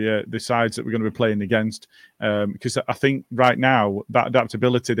the sides that we're going to be playing against, because I think right now that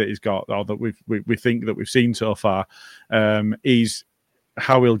adaptability that he's got, or that we think that we've seen so far, is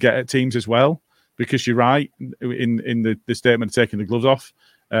how he'll get at teams as well. Because you're right in the statement of taking the gloves off,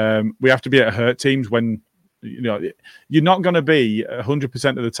 we have to be able to hurt teams when you're not going to be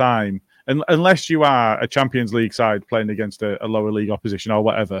 100% of the time. Unless you are a Champions League side playing against a lower league opposition or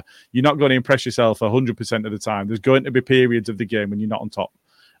whatever, you're not going to impress yourself 100% of the time. There's going to be periods of the game when you're not on top.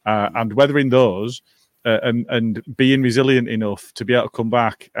 And weathering those and being resilient enough to be able to come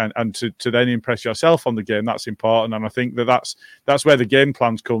back and to then impress yourself on the game, that's important. And I think that's where the game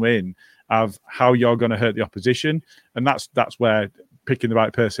plans come in, of how you're going to hurt the opposition. And that's where picking the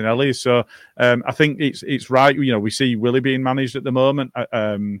right personnel is. So I think it's right. We see Willie being managed at the moment.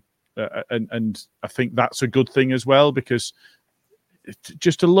 And I think that's a good thing as well, because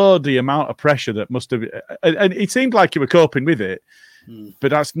just to load the amount of pressure that must have, and it seemed like you were coping with it,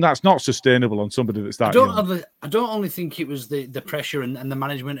 but that's not sustainable on somebody that's that young. I don't only think it was the pressure and the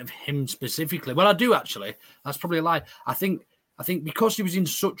management of him specifically. Well, I do actually. That's probably a lie. I think because he was in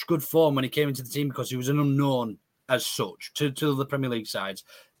such good form when he came into the team, because he was an unknown as such to the Premier League sides,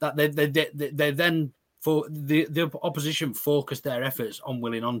 that they then. For the opposition focused their efforts on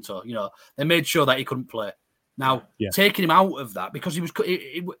Willie Gnonto. They made sure that he couldn't play. Now, taking him out of that, because he was,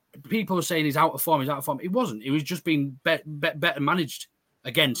 people were saying he's out of form. He wasn't. He was just being better managed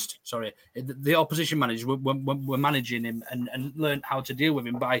against. Sorry, the opposition managers were managing him and learned how to deal with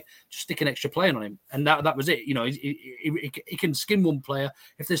him by just sticking extra playing on him, and that was it. He can skin one player.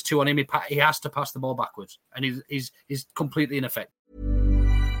 If there's two on him, he has to pass the ball backwards, and he's completely ineffective.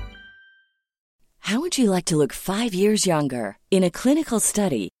 How would you like to look 5 years younger? In a clinical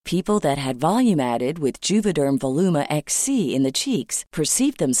study, people that had volume added with Juvederm Voluma XC in the cheeks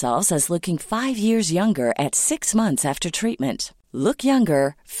perceived themselves as looking 5 years younger at 6 months after treatment. Look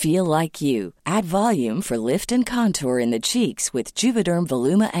younger, feel like you. Add volume for lift and contour in the cheeks with Juvederm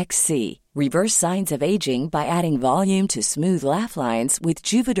Voluma XC. Reverse signs of aging by adding volume to smooth laugh lines with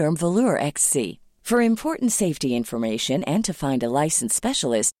Juvederm Volure XC. For important safety information and to find a licensed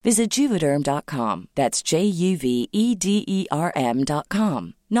specialist, visit Juvederm.com. That's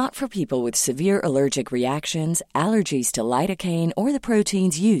JUVEDERM.com. Not for people with severe allergic reactions, allergies to lidocaine, or the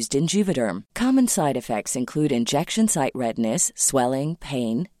proteins used in Juvederm. Common side effects include injection site redness, swelling,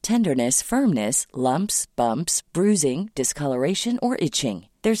 pain, tenderness, firmness, lumps, bumps, bruising, discoloration, or itching.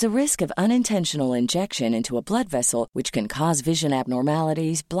 There's a risk of unintentional injection into a blood vessel, which can cause vision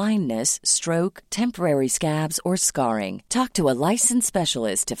abnormalities, blindness, stroke, temporary scabs, or scarring. Talk to a licensed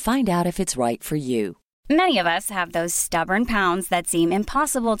specialist to find out if it's right for you. Many of us have those stubborn pounds that seem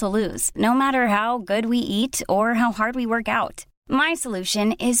impossible to lose, no matter how good we eat or how hard we work out. My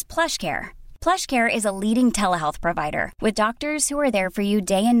solution is PlushCare. PlushCare is a leading telehealth provider with doctors who are there for you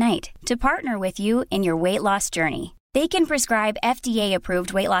day and night to partner with you in your weight loss journey. They can prescribe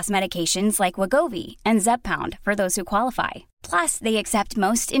FDA-approved weight loss medications like Wegovy and Zepbound for those who qualify. Plus, they accept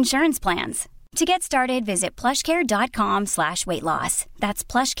most insurance plans. To get started, visit plushcare.com/weightloss. That's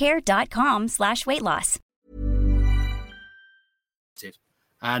plushcare.com/weightloss.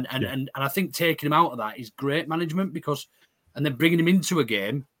 And I think taking him out of that is great management and then bringing him into a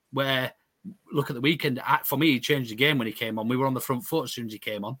game where, look at the weekend, for me, he changed the game when he came on. We were on the front foot as soon as he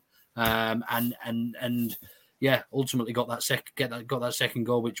came on. Yeah, ultimately got that second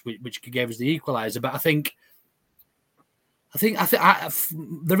goal, which gave us the equaliser. But I think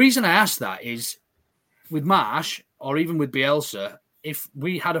the reason I asked that is with Marsh or even with Bielsa, if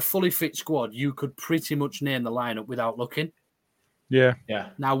we had a fully fit squad, you could pretty much name the lineup without looking. Yeah.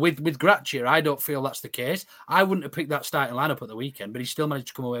 Now with Gracia, I don't feel that's the case. I wouldn't have picked that starting lineup at the weekend, but he still managed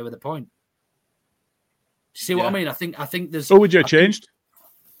to come away with a point. See what I mean? I think there's. Who would you have changed?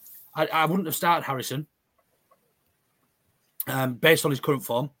 I wouldn't have started Harrison. Based on his current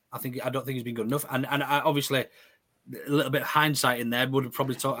form, I don't think he's been good enough. And obviously, a little bit of hindsight in there would have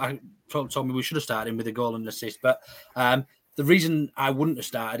probably told me we should have started him with a goal and an assist. But the reason I wouldn't have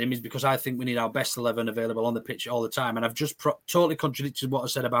started him is because I think we need our best 11 available on the pitch all the time. And I've just totally contradicted what I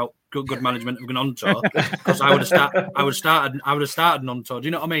said about good management of Gnonto, because I would have started Gnonto. Do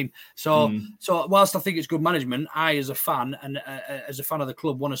you know what I mean? So whilst I think it's good management, I as a fan and as a fan of the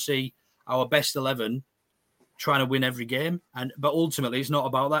club want to see our best 11 trying to win every game, but ultimately it's not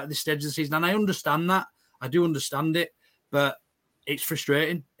about that at this stage of the season. And I understand that. I do understand it, but it's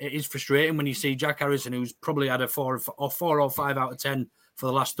frustrating. It is frustrating when you see Jack Harrison, who's probably had a 4 or 5 out of 10 for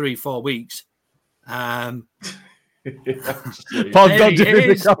the last 3-4 weeks. Pod Dodger in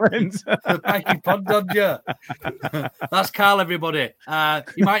the comments. The Pikey Pod Dodger. That's Carl, everybody.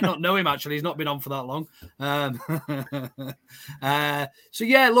 You might not know him, actually. He's not been on for that long. So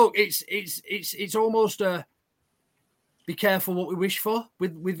yeah, look, it's almost a be careful what we wish for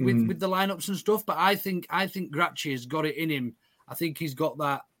with the lineups and stuff. But I think Gracia's got it in him. I think he's got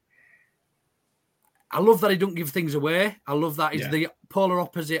that. I love that he don't give things away. I love that he's the polar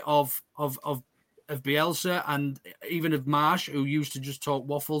opposite of Bielsa and even of Marsh, who used to just talk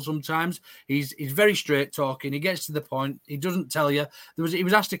waffle sometimes. He's very straight talking. He gets to the point. He doesn't tell you. He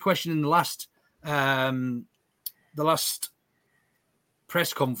was asked a question in the last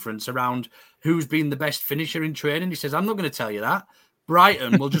press conference around who's been the best finisher in training. He says, I'm not going to tell you that.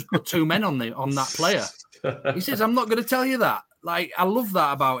 Brighton will just put 2 men on that player. He says, I'm not going to tell you that. Like, I love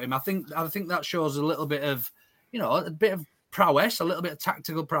that about him. I think that shows a little bit of, a bit of prowess, a little bit of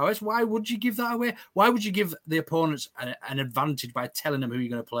tactical prowess. Why would you give that away? Why would you give the opponents an advantage by telling them who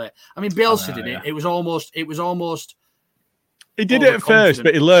you're going to play? I mean, Bielsa did it. Yeah. It was almost. He did it at first,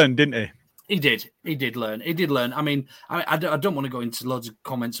 but he learned, didn't he? He did learn. I mean, I don't want to go into loads of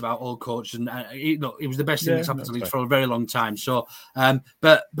comments about old coaches, and he was the best thing that's happened to Leeds for a very long time. So,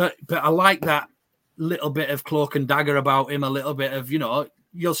 but I like that little bit of cloak and dagger about him, a little bit of you'll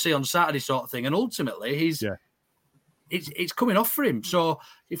see on Saturday sort of thing, and ultimately it's coming off for him. So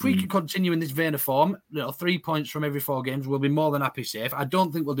if we can continue in this vein of form, 3 points from every 4 games, we'll be more than happy safe. I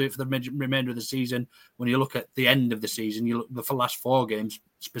don't think we'll do it for the remainder of the season. When you look at the end of the season, you look for the last 4 games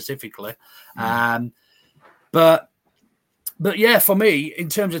specifically. But yeah, for me, in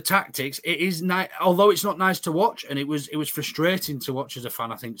terms of tactics, it is nice. Although it's not nice to watch, and it was frustrating to watch as a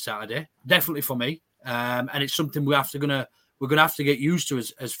fan. I think Saturday, definitely for me, and it's something we're we're going to have to get used to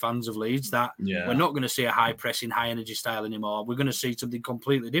as fans of Leeds that we're not going to see a high pressing, high energy style anymore. We're going to see something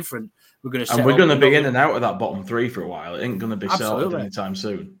completely different. We're going to be in and out of that bottom three for a while. It ain't going to be sorted anytime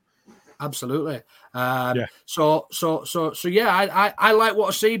soon. Absolutely. So I like what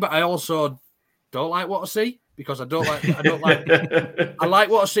I see, but I also don't like what I see because I like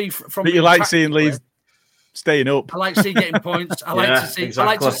what I see from. But you like seeing Leeds staying up. I like to see getting points. I like to see.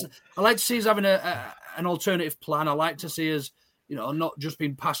 Exactly. I like to see us having an alternative plan. I like to see us, not just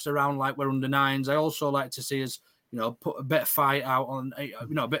being passed around like we're under nines. I also like to see us, put a bit of fight out on,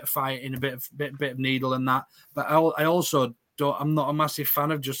 a bit of fight in a bit of needle and that. But I also don't. I'm not a massive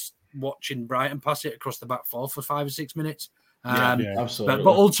fan of just watching Brighton pass it across the back four for 5 or 6 minutes. Absolutely.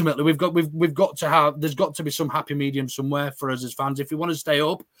 But ultimately, we've got to have. There's got to be some happy medium somewhere for us as fans. If we want to stay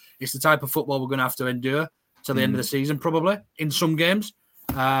up, it's the type of football we're going to have to endure till the end of the season, probably in some games.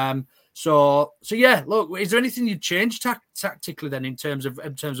 So yeah. Look, is there anything you'd change tactically then in terms of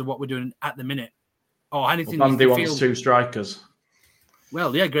what we're doing at the minute, or anything? Bandy wants 2 strikers.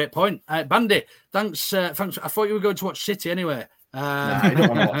 Well, yeah, great point, Bandy. Thanks. I thought you were going to watch City anyway. I don't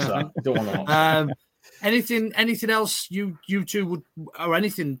want to watch that. I don't want to watch that. Anything else you two would, or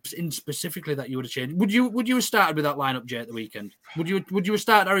anything in specifically that you would have changed? Would you have started with that lineup, Jay, at the weekend? Would you have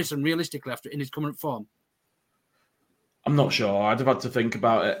started Harrison realistically after in his current form? I'm not sure. I'd have had to think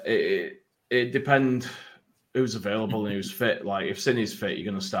about it. It depends who's available and who's fit. Like if Sinny's fit,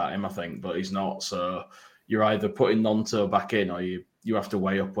 you're going to start him, I think, but he's not. So you're either putting Nonto back in, or you have to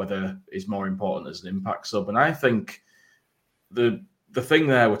weigh up whether he's more important as an impact sub. And I think the thing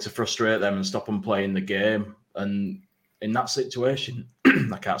there was to frustrate them and stop them playing the game. And in that situation,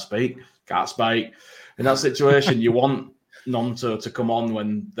 I can't speak. In that situation, you want Nonto to come on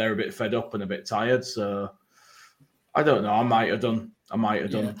when they're a bit fed up and a bit tired. So I don't know. I might have done.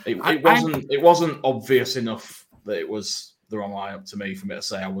 Yeah. It wasn't obvious enough that it was the wrong lineup to me for me to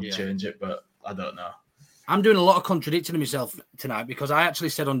say I would change it, but I don't know. I'm doing a lot of contradicting myself tonight because I actually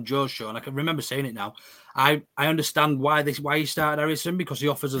said on Joe's show, and I can remember saying it now, I understand why he started Harrison because he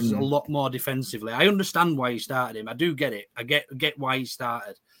offers us a lot more defensively. I understand why he started him. I do get it. I get why he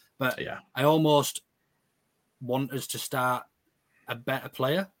started. But I almost want us to start a better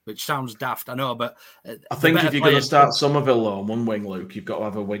player, which sounds daft, I know, but I think if you're going to start Somerville on one wing, Luke, you've got to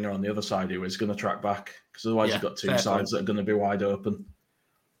have a winger on the other side who is going to track back because otherwise you've got 2 sides that are going to be wide open.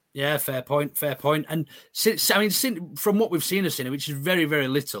 Yeah, fair point. And since from what we've seen of Sinner, which is very, very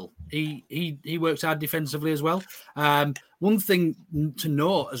little, he works hard defensively as well. One thing to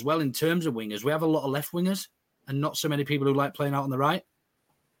note as well in terms of wingers, we have a lot of left wingers and not so many people who like playing out on the right.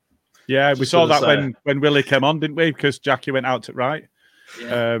 Yeah, we saw that when Willie came on, didn't we? Because Jackie went out to right.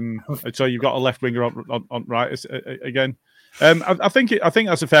 Yeah. So you've got a left winger on right again. I think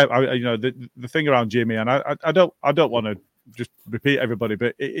that's a fair. The thing around Jimmy, and I don't want to just repeat everybody,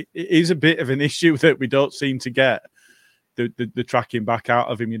 but it is a bit of an issue that we don't seem to get the tracking back out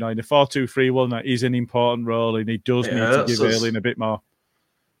of him. In a 4-2-3-1, that is an important role, and he does need to give Erling a bit more.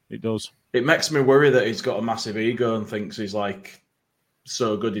 It does. It makes me worry that he's got a massive ego and thinks he's like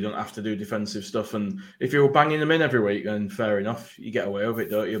so good he don't have to do defensive stuff. And if you were banging him in every week, then fair enough, you get away with it,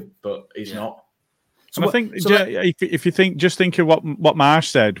 don't you? But he's not. So I think if you think of what Marsh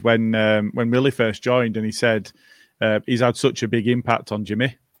said when Willie first joined, and he said he's had such a big impact on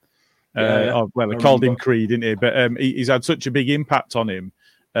Jimmy. They called him Creed, didn't he? But he's had such a big impact on him,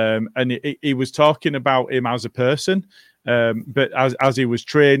 and he was talking about him as a person, but as he was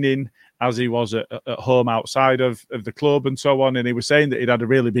training, as he was at home outside of the club and so on, and he was saying that it had a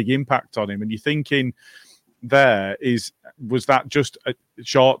really big impact on him. And you're thinking, was that just a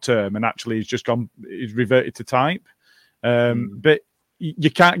short term, and actually he's reverted to type? But you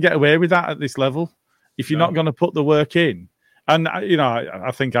can't get away with that at this level if you're not going to put the work in. And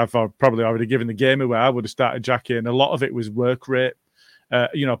I think I've probably already given the game away. I would have started Jackie, and a lot of it was work rate.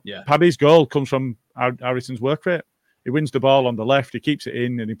 Paddy's goal comes from Harrison's work rate. He wins the ball on the left, he keeps it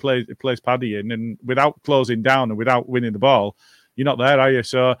in, and he plays Paddy in. And without closing down and without winning the ball, you're not there, are you?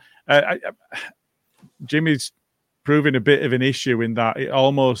 So Jimmy's proving a bit of an issue in that it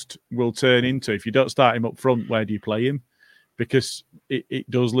almost will turn into, if you don't start him up front, where do you play him? Because it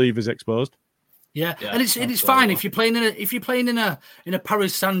does leave us exposed. Yeah, and it's fine if you're playing in a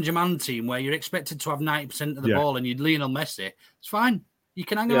Paris Saint-Germain team where you're expected to have 90% of the ball and you're Lionel Messi. It's fine. You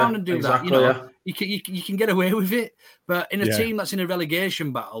can hang around and do that. You can get away with it. But in a team that's in a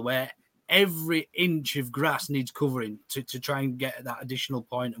relegation battle where every inch of grass needs covering to try and get that additional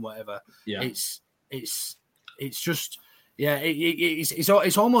point and whatever, it's just. Yeah,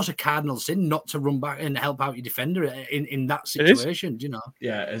 it's almost a cardinal sin not to run back and help out your defender in that situation. You know.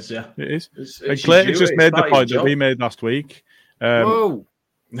 Yeah, it is. Yeah, it is. And Clayton just made the point that we made last week. Whoa.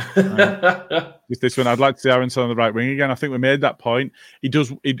 With this one, I'd like to see Aronson on the right wing again. I think we made that point.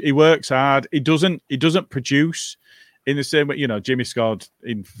 He works hard. He doesn't produce in the same way. You know, Jimmy scored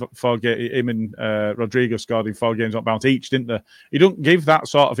in 4 games. Him and Rodrigo scored in 4 games on bounce each, didn't they? He don't give that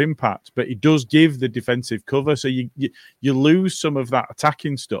sort of impact, but he does give the defensive cover. So you lose some of that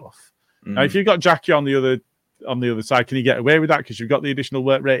attacking stuff. Now, if you've got Jackie on the other side, can you get away with that because you've got the additional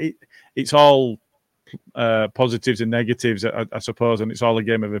work rate? It's all positives and negatives, I suppose, and it's all a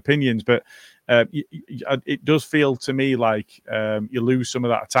game of opinions. But it does feel to me like you lose some of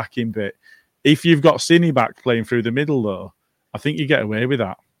that attacking bit. If you've got s3e back playing through the middle, though, I think you get away with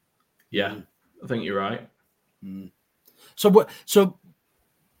that. Yeah, I think you're right. So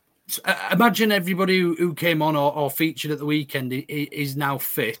imagine everybody who came on or featured at the weekend is now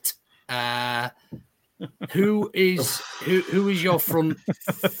fit. Who is your front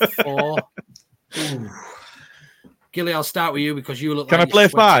 4? Gilly, I'll start with you because you look. Can I play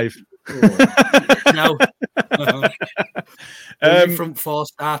 5? No. Front 4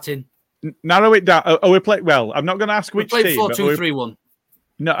 starting. Narrow it down. Are we playing? Well, I'm not going to ask which team. 4-2-3-1.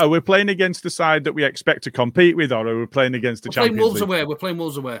 No, are we playing against the side that we expect to compete with, or are we playing against the Champions Wolves League? away. We're playing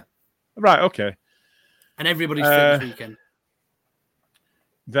Wolves away. Right. Okay. And everybody's fit this weekend.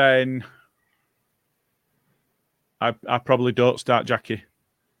 Then I probably don't start Jackie.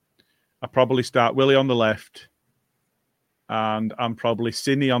 I probably start Willie on the left, and I'm probably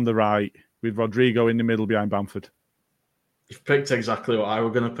s3e on the right with Rodrigo in the middle behind Bamford. You've picked exactly what I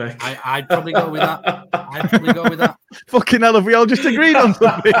were going to pick. I'd probably go with that. Fucking hell, have we all just agreed on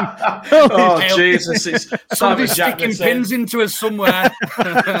something? Jesus. It's somebody's sticking pins into us somewhere.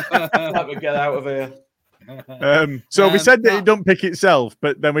 Let me get out of here. So we said that it don't pick itself,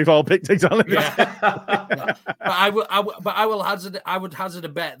 but then we've all picked exactly that. But I would hazard a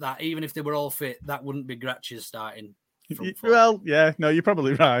bet that even if they were all fit, that wouldn't be Gratch's starting. Well, yeah, no, you're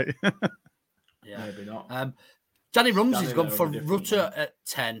probably right. Yeah, maybe not. Danny Rumsey's gone for Rutter at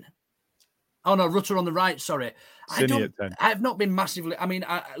 10. Oh no, Rutter on the right. Sorry, I've not been massively. I mean,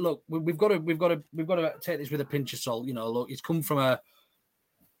 look, we've got to take this with a pinch of salt. You know, look, he's come from a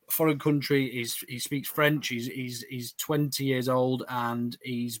foreign country. He speaks French. He's 20 years old, and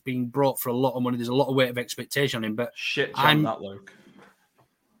he's been brought for a lot of money. There's a lot of weight of expectation on him. But shit, that Luke.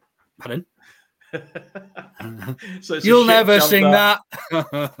 Pardon? So you'll never sing that.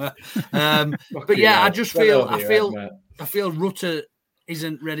 But yeah, I just feel I feel Rutter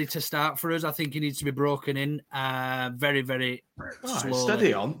isn't ready to start for us. I think he needs to be broken in very, very slowly.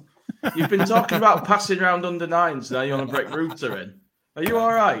 Steady on. You've been talking about passing around under 9s. Now you want to break Rutter in. Are you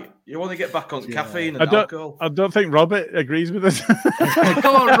all right? You want to get back on caffeine and alcohol? I don't think Robert agrees with us.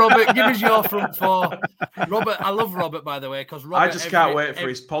 Come on, Robert, give us your front 4. Robert, I love Robert, by the way, because Robert. I just can't wait for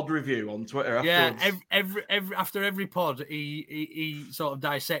his pod review on Twitter. Afterwards. Yeah, after every pod, he sort of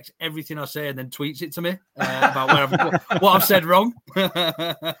dissects everything I say and then tweets it to me about what I've said wrong.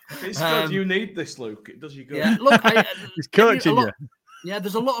 It's good. You need this, Luke. It does you good. Yeah, look, he's coaching you. Yeah,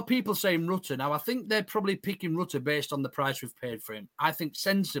 there's a lot of people saying Rutter. Now, I think they're probably picking Rutter based on the price we've paid for him. I think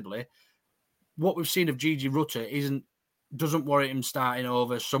sensibly, what we've seen of Gigi Rutter doesn't warrant him starting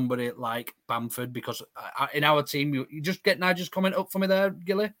over somebody like Bamford, because in our team, you just get Nigel's comment up for me there,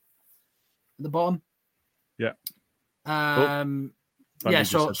 Gilly, at the bottom. Yeah.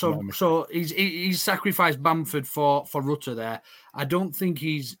 So he's sacrificed Bamford for Rutter there. I don't think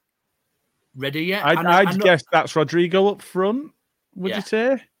he's ready yet. I'd guess that's Rodrigo up front. Would you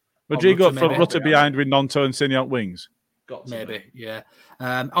say? Rodrigo up front, Rutter behind with Nonto and s3e on wings? Maybe, yeah.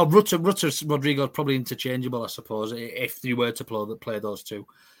 Rutter's Rodrigo's probably interchangeable, I suppose, if you were to play those two.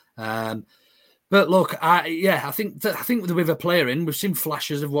 But look, I think with a player in, we've seen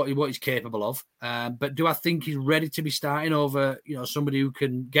flashes of what he's capable of. But do I think he's ready to be starting over, somebody who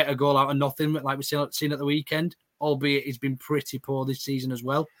can get a goal out of nothing, like we've seen at the weekend? Albeit he's been pretty poor this season as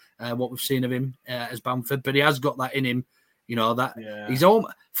well. What we've seen of him as Bamford, but he has got that in him. He's all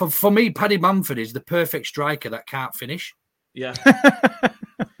for me. Paddy Bamford is the perfect striker that can't finish. Yeah,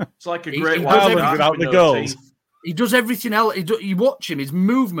 it's like a great without the goals. He does everything else. You watch him, his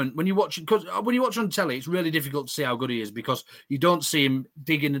movement when you watch him, because when you watch on telly, it's really difficult to see how good he is because you don't see him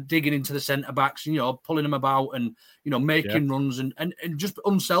digging into the centre backs, pulling them about and making runs and just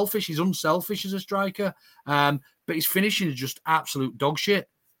unselfish. He's unselfish as a striker, but his finishing is just absolute dog shit.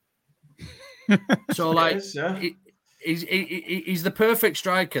 So He's the perfect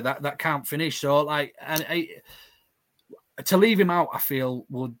striker that can't finish. So to leave him out, I feel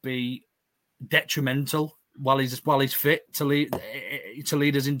would be detrimental while he's fit to lead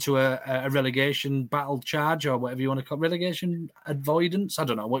us into a relegation battle charge or whatever you want to call it. Relegation avoidance. I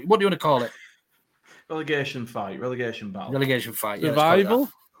don't know what do you want to call it. Relegation battle. Relegation fight. Survival?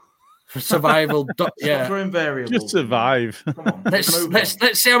 Survival. Yeah. For invariable. Just survive. Come on.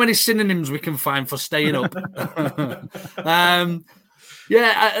 Let's see how many synonyms we can find for staying up. And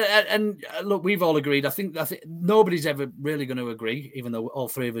look, we've all agreed. I think nobody's ever really going to agree, even though all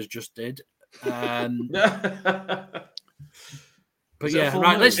three of us just did. But yeah,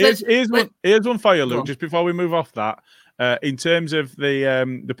 right. Here's one for you, Luke. Just before we move off that, in terms of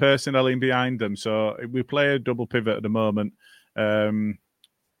the personnel in behind them, so we play a double pivot at the moment.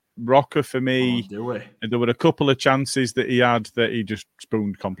 Rocker for me, there were a couple of chances that he had that he just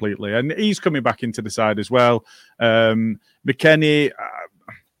spooned completely, and he's coming back into the side as well. McKennie,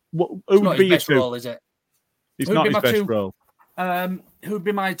 it's not his best role, is it? It's not his best role. Who would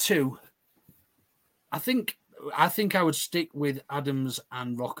be my two? I think I would stick with Adams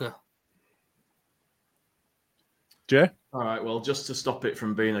and Rocker. Jay? All right, well, just to stop it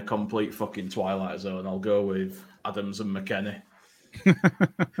from being a complete fucking Twilight Zone, I'll go with Adams and McKennie.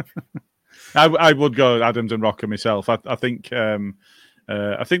 I would go Adams and Rocker myself. I think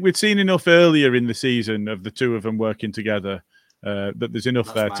we'd seen enough earlier in the season of the two of them working together that there's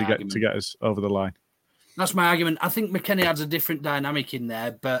enough there to get us over the line. That's my argument. I think McKennie adds a different dynamic in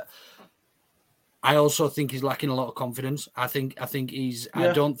there, but I also think he's lacking a lot of confidence. I think he's. Yeah,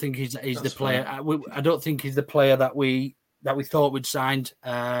 I don't think he's the player. I don't think he's the player that we thought we'd signed.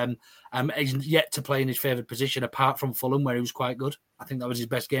 He's yet to play in his favoured position, apart from Fulham, where he was quite good. I think that was his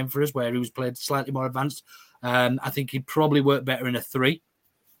best game for us, where he was played slightly more advanced. I think he'd probably work better in a 3.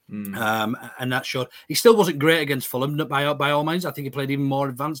 And that showed. He still wasn't great against Fulham, by all means. I think he played even more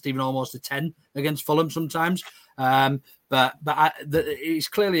advanced, even almost a 10 against Fulham sometimes. But he's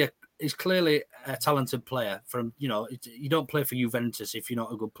clearly a talented player. You don't play for Juventus if you're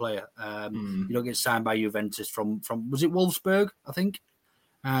not a good player. You don't get signed by Juventus from was it Wolfsburg? I think.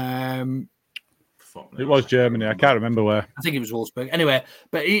 It was Germany. I can't remember where. I think it was Wolfsburg. Anyway,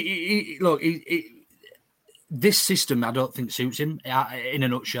 but this system, I don't think suits him. In a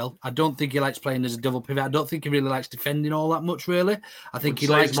nutshell, I don't think he likes playing as a double pivot. I don't think he really likes defending all that much. Really, I think he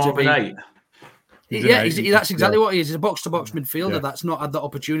likes to be. That's exactly what he is. He's a box-to-box midfielder. Yeah. That's not had that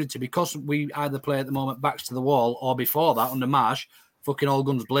opportunity because we either play at the moment backs to the wall or before that under Marsh, fucking all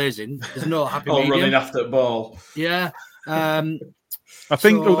guns blazing. There's no happy medium. Running after the ball. Yeah. I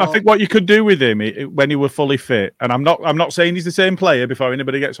think what you could do with him when he were fully fit, and I'm not saying he's the same player before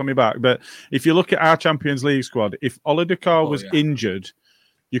anybody gets on me back, but if you look at our Champions League squad, if Olodokar was injured,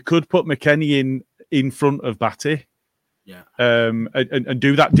 you could put McKennie in front of Batty. Yeah, and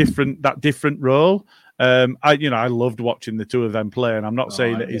do that different role. I loved watching the two of them play, and I'm not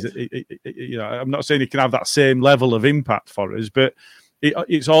saying that I'm not saying he can have that same level of impact for us, but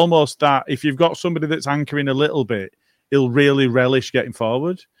it's almost that if you've got somebody that's anchoring a little bit, he'll really relish getting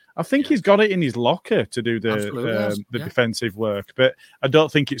forward. I think he's got it in his locker to do the defensive work, but I don't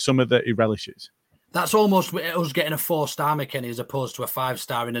think it's something that he relishes. That's almost us getting a 4-star McKennie as opposed to a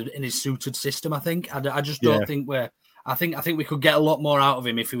 5-star in his suited system. I think. I just don't think we're. I think we could get a lot more out of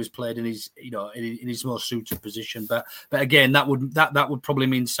him if he was played in his in his more suited position. But again, that would probably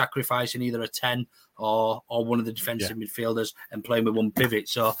mean sacrificing either a 10 or one of the defensive midfielders and playing with one pivot.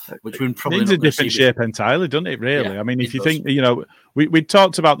 So which would probably needs a different shape entirely, doesn't it? Really, I mean, if you think we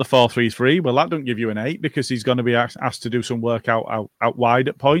talked about the 4-3-3, well, that don't give you an 8 because he's going to be asked to do some work out wide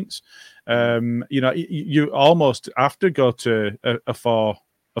at points. You almost have to go to a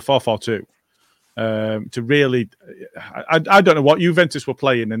 4-4-2. To really, I don't know what Juventus were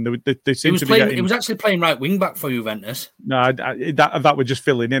playing, and they seemed to be getting... He was actually playing right wing back for Juventus. No, that was just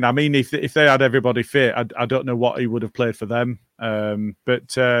filling in. I mean, if they had everybody fit, I don't know what he would have played for them.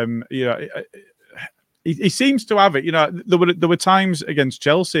 He seems to have it. There were times against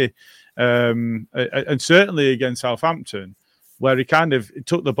Chelsea, and certainly against Southampton, where he kind of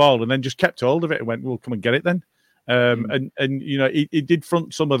took the ball and then just kept hold of it and went, "Well, come and get it then." He did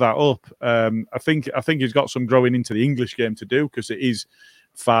front some of that up. I think he's got some growing into the English game to do because it is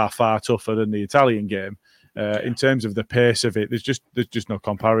far tougher than the Italian game in terms of the pace of it. There's just no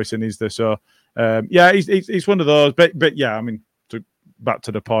comparison, is there? So he's one of those. But yeah, I mean, back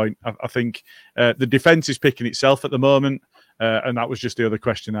to the point. I think the defense is picking itself at the moment, and that was just the other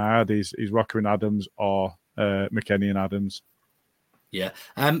question I had: is Rocker and Adams or McKennie and Adams? Yeah.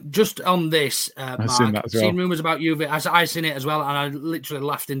 Just on this, Mark, I've seen rumours about Juve. I seen it as well, and I literally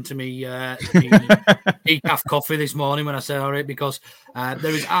laughed into me decaf coffee this morning when I said all right, because there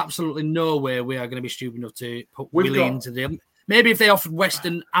is absolutely no way we are going to be stupid enough to put Willie into them. Maybe if they offered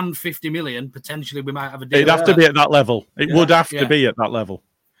Weston and 50 million, potentially we might have a deal. It'd have to be at that level. It would have to be at that level.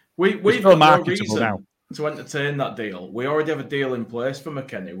 We've got marketable now. to entertain that deal. We already have a deal in place for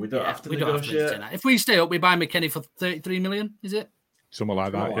McKennie. We don't have to negotiate. If we stay up, we buy McKennie for 33 million. Is it? Something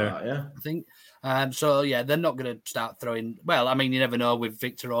like that, yeah. I think. So yeah, they're not going to start throwing. Well, I mean, you never know with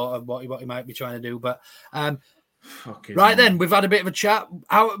Victor or what he might be trying to do. But then, we've had a bit of a chat.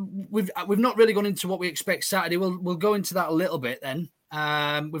 We've not really gone into what we expect Saturday. We'll go into that a little bit then.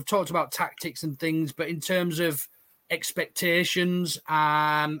 We've talked about tactics and things, but in terms of expectations,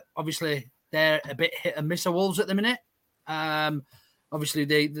 obviously they're a bit hit and miss of Wolves at the minute. Obviously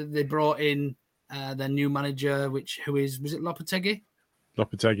they brought in their new manager, was it Lopetegui?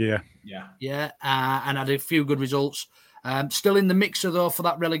 Lopetegui, yeah, and had a few good results. Still in the mixer though for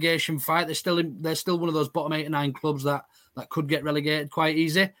that relegation fight. They're still one of those bottom 8 or 9 clubs that could get relegated quite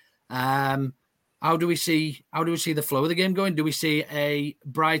easy. How do we see the flow of the game going? Do we see a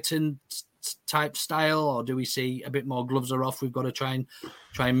Brighton type style, or do we see a bit more gloves are off? We've got to try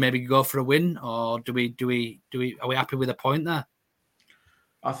and maybe go for a win, or are we happy with a point there?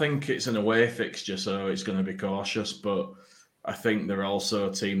 I think it's an away fixture, so it's going to be cautious. But I think they're also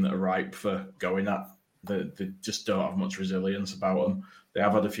a team that are ripe for going at. They just don't have much resilience about them. They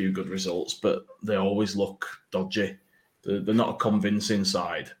have had a few good results, but they always look dodgy. They're not a convincing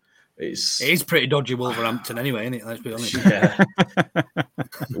side. It is pretty dodgy, Wolverhampton, anyway, isn't it? Let's be honest. Yeah,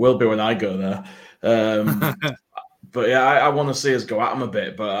 it will be when I go there. But yeah, I want to see us go at them a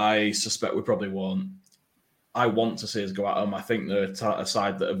bit, but I suspect we probably won't. I want to see us go at them. I think they're a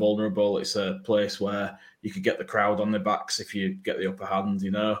side that are vulnerable. It's a place where you could get the crowd on their backs if you get the upper hand,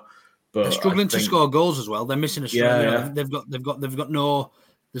 you know. But they're struggling to score goals as well. They're missing a striker. They've got no.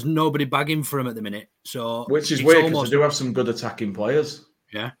 There's nobody bagging for them at the minute. So which is weird because they do have some good attacking players.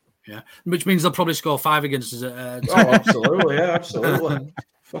 Yeah. Which means they'll probably score 5 against us. Absolutely, yeah, absolutely.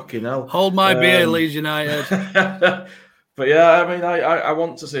 Fucking hell. Hold my beer, Leeds United. But yeah, I mean, I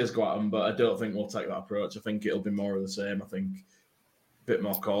want to see us go at them, but I don't think we'll take that approach. I think it'll be more of the same. I think a bit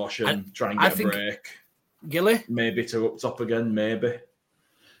more caution, try and get a break. Gilly? Maybe to up top again, maybe.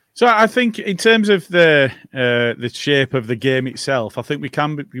 So I think in terms of the shape of the game itself, I think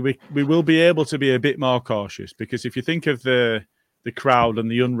we will be able to be a bit more cautious, because if you think of the crowd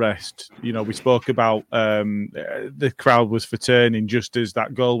and the unrest, you know, we spoke about the crowd was for turning just as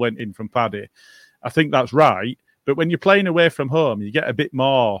that goal went in from Paddy. I think that's right. But when you're playing away from home, you get a bit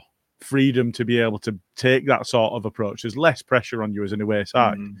more freedom to be able to take that sort of approach. There's less pressure on you as an away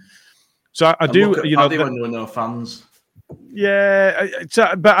side. So I do, you know, when there were no fans. Yeah,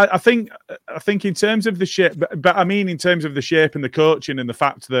 but I think in terms of the shape, but I mean in terms of the shape and the coaching and the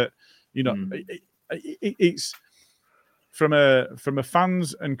fact that, you know, it's from a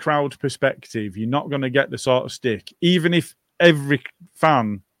fans and crowd perspective, you're not going to get the sort of stick, even if every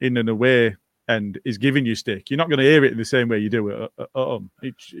fan in an away end is giving you stick. You're not going to hear it in the same way you do it at home.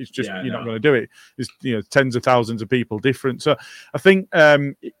 It's just you're not going to do it. There's, you know, tens of thousands of people different. So I think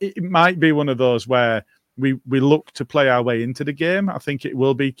it might be one of those where we look to play our way into the game. I think it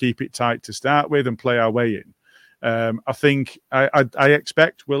will be keep it tight to start with and play our way in. I think I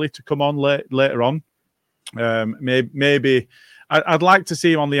expect Willie to come on later on. Maybe I'd like to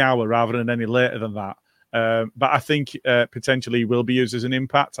see him on the hour rather than any later than that. But I think potentially he will be used as an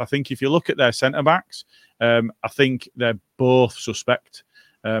impact. I think if you look at their centre backs, I think they're both suspect.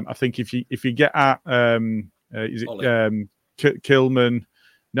 I think if you get at Kilman.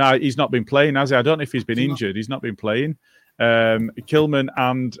 No, he's not been playing, has he? I don't know if he's been injured. He's not been playing. Kilman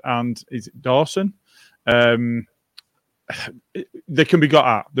and is it Dawson? They can be got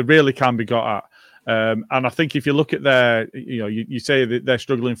at. They really can be got at. And I think if you look at their, you know, you say that they're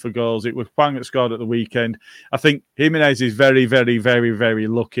struggling for goals. It was Kwang that scored at the weekend. I think Jimenez is very, very, very, very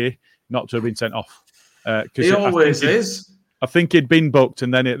lucky not to have been sent off. He always is. I think he'd been booked,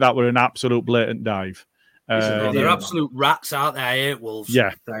 and then that were an absolute blatant dive. They're absolute rats out there, ain't Wolves?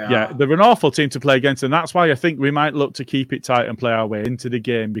 Yeah, they're an awful team to play against, and that's why I think we might look to keep it tight and play our way into the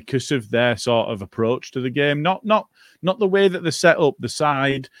game because of their sort of approach to the game. Not the way that they set up the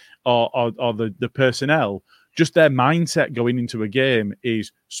side or the personnel, just their mindset going into a game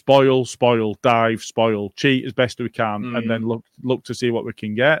is spoil, dive, spoil, cheat as best we can, and then look to see what we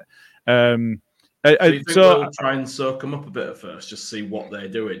can get. So you think we'll try and soak them up a bit at first, just see what they're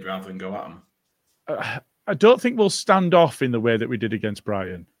doing rather than go at them? I don't think we'll stand off in the way that we did against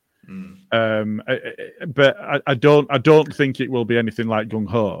Brighton, but I don't think it will be anything like gung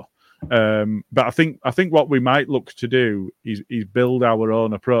ho. But I think what we might look to do is build our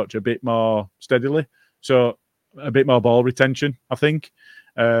own approach a bit more steadily, so a bit more ball retention. I think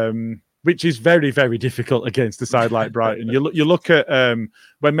which is very, very difficult against a side like Brighton. You look at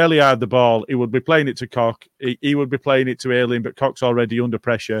when Melly had the ball, he would be playing it to Koch. He would be playing it to Ayling, but Koch's already under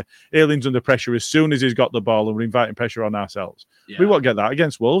pressure. Ayling's under pressure as soon as he's got the ball, and we're inviting pressure on ourselves. Yeah. We won't get that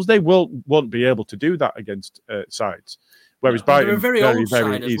against Wolves. They won't be able to do that against sides. Whereas Brighton, they're a very old side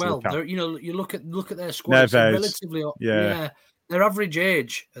very as well. You look at their squad. Neves, relatively old. Yeah. Their average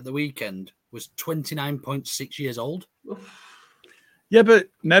age at the weekend was 29.6 years old. Yeah, but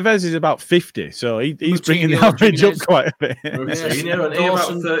Neves is about 50, so he's bringing the average up quite a bit. Moutinho, and he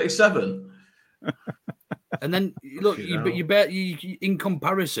about 37. And then look, you bet in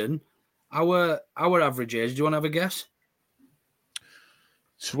comparison, our average age. Do you want to have a guess?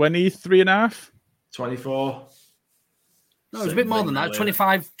 23 and a half? 24. No, it was a bit more than that.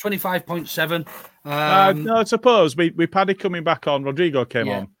 25.7. No, I suppose we've had it coming back on. Rodrigo came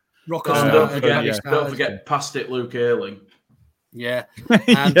on. Rocco, don't forget past it, Luke Ayling. Yeah.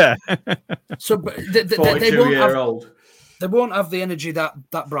 Yeah. So, but they won't have the energy that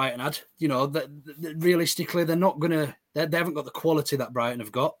Brighton had. You know, that realistically, they're not gonna. They haven't got the quality that Brighton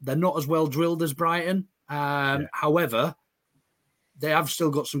have got. They're not as well drilled as Brighton. However, they have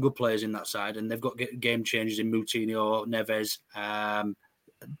still got some good players in that side, and they've got game changers in Moutinho, Neves,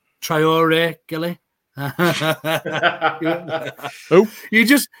 Traore, Gilly. You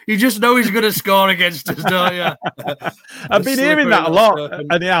just know he's going to score against us, don't you? I've been hearing that a lot,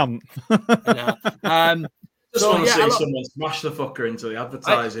 and he hasn't. Just want to see someone smash the fucker into the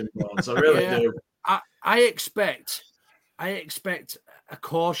advertising boards. I really do. I expect a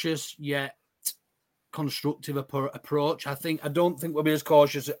cautious yet constructive approach. I don't think we'll be as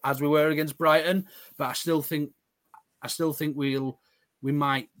cautious as we were against Brighton, but I still think we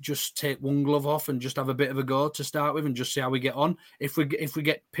might just take one glove off and just have a bit of a go to start with and just see how we get on. If we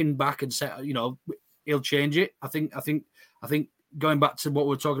get pinned back and set, he'll change it. I think going back to what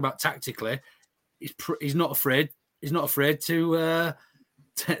we're talking about tactically, he's not afraid. He's not afraid to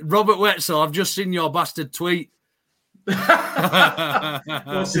Robert Wetzel, I've just seen your bastard tweet. He's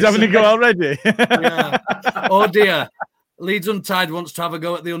having a go already. Yeah. Oh dear. Leeds Untied wants to have a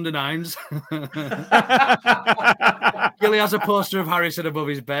go at the under-9s. Gilly has a poster of Harrison above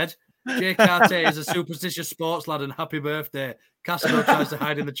his bed. Jay Carte is a superstitious sports lad and happy birthday. Cassano tries to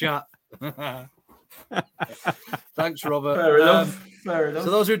hide in the chat. Thanks, Robert. Fair enough.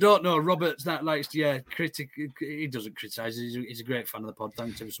 So those who don't know, Robert's not likes to, he doesn't criticise. He's a great fan of the pod.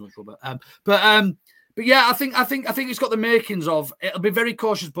 Thanks ever so much, Robert. But yeah, I think it's got the makings of. It'll be very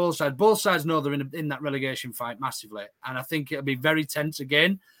cautious both sides. Both sides know they're in that relegation fight massively, and I think it'll be very tense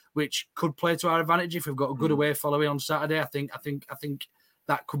again, which could play to our advantage if we've got a good away following on Saturday. I think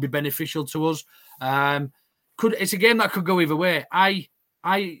that could be beneficial to us. It's a game that could go either way. I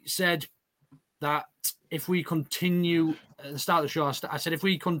said that if we continue at the start of the show, I said if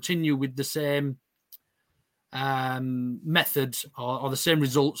we continue with the same methods or the same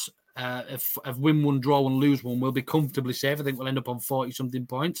results. Of win one, draw one, lose one, we'll be comfortably safe. I think we'll end up on 40-something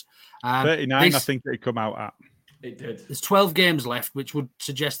points. 39, I think it'd come out at. It did. There's 12 games left, which would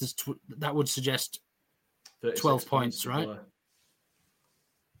suggest 12 points, right?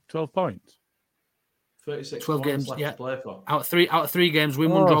 12 points. 36 12 points games left to play for. Out of three games, win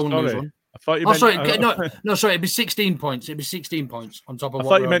one, draw one, lose one. I thought you meant... sorry, sorry. It'd be 16 points. It'd be 16 points on top of what. I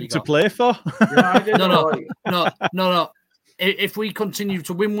thought you meant to play for. No. If we continue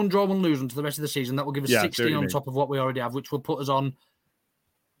to win one, draw one, lose one to the rest of the season, that will give us 16 on top of what we already have, which will put us on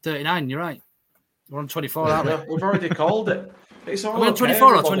 39. You're right. We're on 24, aren't we? We've already called it. It's all We're on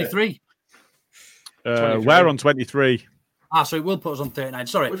 24 or 23? We're on 23. So it will put us on 39.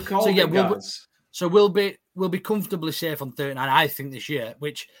 Sorry. We'll be comfortably safe on 39, I think, this year,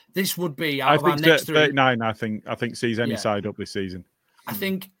 which this would be out of our next 39, three. I think sees any side up this season. I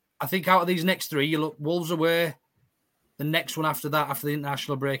think out of these next three, you look Wolves away. The next one after that, after the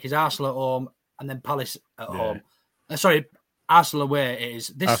international break, is Arsenal at home and then Palace at home. Arsenal away it is.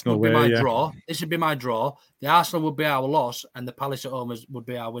 This would be my draw. This would be my draw. The Arsenal would be our loss and the Palace at home would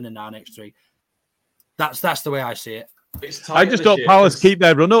be our win in our next three. That's the way I see it. I just hope Palace keep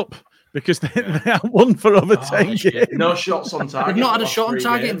their run up because they haven't won for over 10 games. No shots on target. They've not had a shot on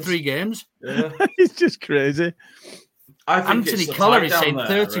target in 3 games. Yeah. It's just crazy. Anthony Keller is saying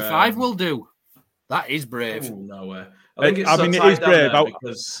 35 will do. That is brave. Oh, no way. It is brave. I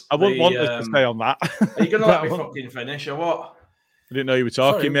wouldn't want us to stay on that. Are you going to let me fucking finish or what? I didn't know you were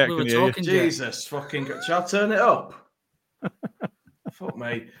talking, mate. Jesus, fucking... Shall I turn it up? Fuck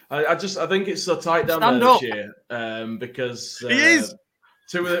me. I think it's so tight down there this year because... He is!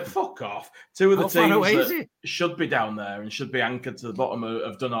 Fuck off. Two of the teams that should be down there and should be anchored to the bottom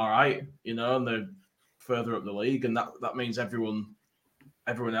have done all right, and they're further up the league, and that means everyone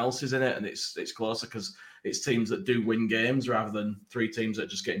everyone else is in it, and it's closer because it's teams that do win games rather than 3 teams that are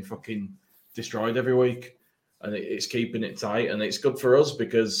just getting fucking destroyed every week. And it's keeping it tight, and it's good for us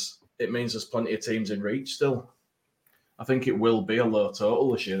because it means there's plenty of teams in reach still. I think it will be a low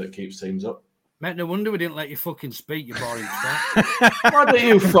total this year that keeps teams up. Mate, no wonder we didn't let you fucking speak, you boring twat. Why don't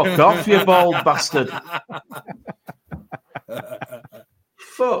you fuck off, you bald bastard?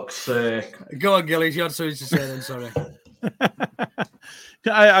 Fuck's sake. Go on, Gillies. You had something to say then, sorry.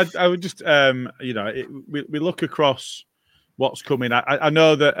 I would just, we look across what's coming. I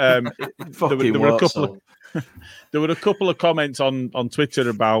know that there were a couple of there were a couple of comments on Twitter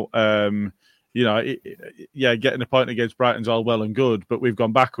about getting a point against Brighton's all well and good, but we've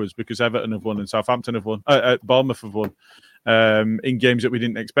gone backwards because Everton have won and Southampton have won, Bournemouth have won in games that we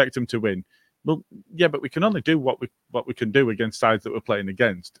didn't expect them to win. Well, yeah, but we can only do what we can do against sides that we're playing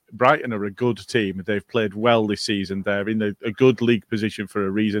against. Brighton are a good team. They've played well this season. They're in a good league position for a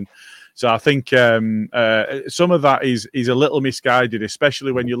reason. So I think some of that is a little misguided,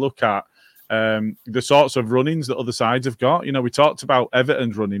 especially when you look at the sorts of run-ins that other sides have got. We talked about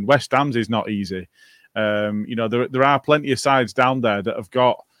Everton's running. West Ham's is not easy. There are plenty of sides down there that have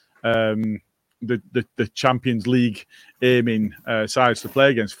got the Champions League aiming sides to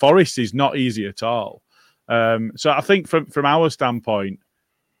play against. Forest is not easy at all. So I think from our standpoint,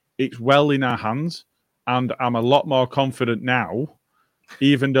 it's well in our hands, and I'm a lot more confident now,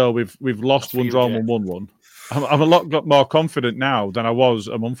 even though we've lost one, drawn one, won one. I'm a lot more confident now than I was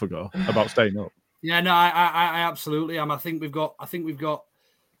a month ago about staying up. Yeah, no, I absolutely am. I think we've got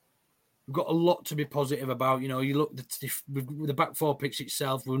a lot to be positive about. You look with the back four picks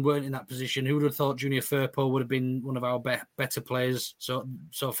itself. We weren't in that position. Who would have thought Junior Firpo would have been one of our better players so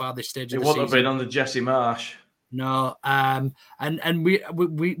far this stage? It wouldn't have been under Jesse Marsh. No, and we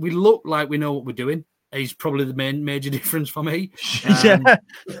look like we know what we're doing. He's probably the major difference for me. Yeah,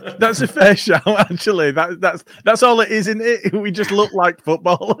 that's a fair shout. Actually, that's all it is, isn't it? We just look like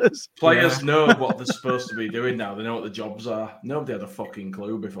footballers. Players know what they're supposed to be doing now. They know what the jobs are. Nobody had a fucking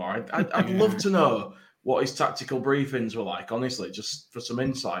clue before. I'd love to know what his tactical briefings were like. Honestly, just for some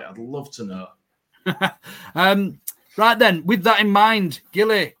insight, I'd love to know. Right then, with that in mind,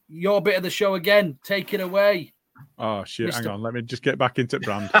 Gilly, your bit of the show again. Take it away. Oh, shit. Hang on. Let me just get back into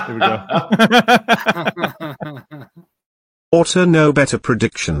brand. Here we go. Auto no better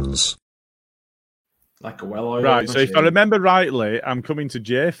predictions. Like a well-oiled Right. machine. So if I remember rightly, I'm coming to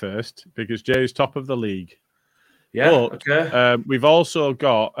Jay first because Jay is top of the league. Yeah. But, okay. We've also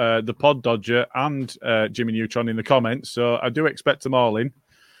got the Pod Dodger and Jimmy Neutron in the comments. So I do expect them all in.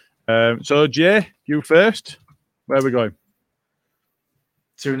 So, Jay, you first. Where are we going?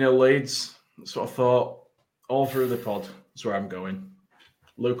 2-0 leads. That's what I thought. All through the pod. That's where I'm going.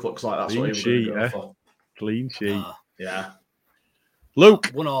 Luke looks like that's Clean what he was going to go sheet, for. Clean sheet. Yeah. Luke.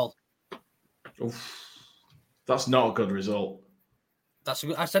 1-1. Oof. That's not a good result. That's a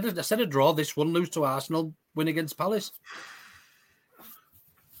good. I said a draw. This one, lose to Arsenal, win against Palace.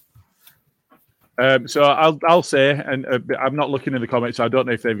 So I'll say, and I'm not looking in the comments, so I don't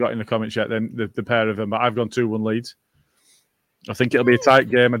know if they've got in the comments yet. Then the pair of them, but I've gone 2-1 Leeds. I think it'll be a tight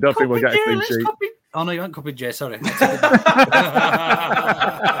game. I don't think we'll get a clean sheet. Oh no, you haven't copied Jay. Sorry.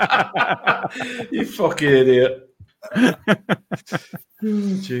 You fucking idiot.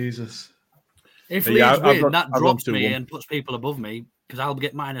 Jesus. If Leeds win, that drops me and puts people above me because I'll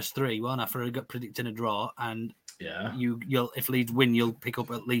get -3, won't I, for predicting a draw? And yeah, you'll if Leeds win, you'll pick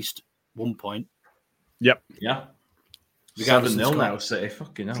up at least 1 point. Yep. Yeah. 7-0 now, City.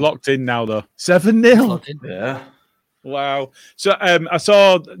 Fucking hell. It's locked in now, though. 7-0. Yeah. Wow. So I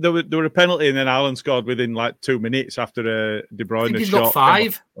saw there were a penalty and then Alan scored within like 2 minutes after De Bruyne. I think he's got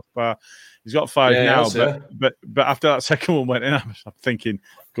 5. He's got 5 now, but after that second one went in, I'm thinking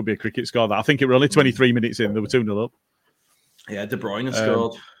could be a cricket score. That I think it were only 23 minutes in. They were 2-0 up. Yeah, De Bruyne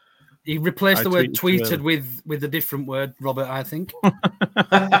scored. He replaced the word tweeted with a different word, Robert, I think.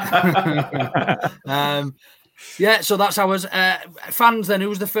 Yeah, so that's ours. Fans then,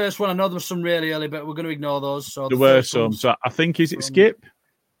 who's the first one? I know there was some really early, but we're going to ignore those. So there were some. So I think, is it Skip?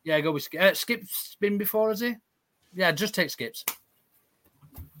 Yeah, go with Skip. Skip's been before, has he? Yeah, just take Skips.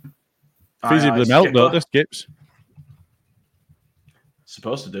 Visibly melt, though, the Skips.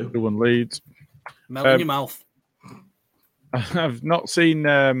 Supposed to do. 2-1 Leeds. Melt in your mouth. I've not seen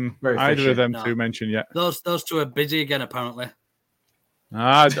either of them two mentioned yet. Those two are busy again, apparently.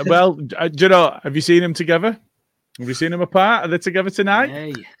 Well, do you know, have you seen them together? Have you seen them apart? Are they together tonight?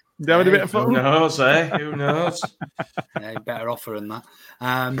 Hey. They're having a bit of fun. Who knows, eh? Who knows? Yeah, better offer than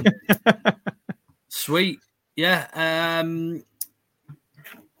that. Sweet. Yeah.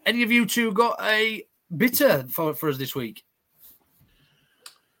 Any of you two got a bitter for us this week?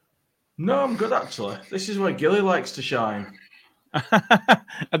 No, I'm good actually. This is where Gilly likes to shine.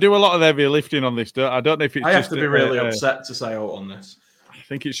 I do a lot of heavy lifting on this. I don't know if it's I just have to be really upset to say out on this. I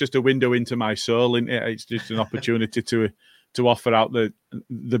think it's just a window into my soul, isn't it? It's just an opportunity to offer out the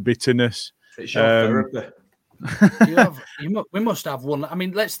bitterness. It's your therapy. We must have one. I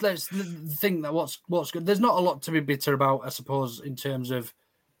mean, let's think that what's good. There's not a lot to be bitter about, I suppose, in terms of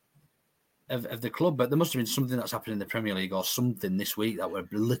the club, but there must have been something that's happened in the Premier League or something this week that we're a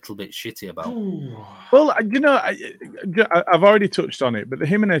little bit shitty about. Well, I've already touched on it, but the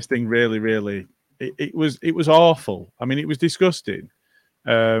Jimenez thing really, it was awful. I mean, it was disgusting,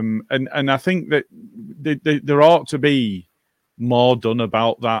 and I think that there ought to be more done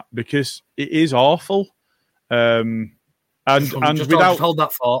about that because it is awful. And without hold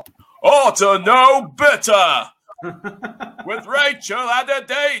that thought. Ought to know better with Rachel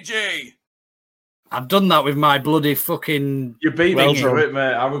Adedeji. I've done that with my bloody fucking. You beat me to it,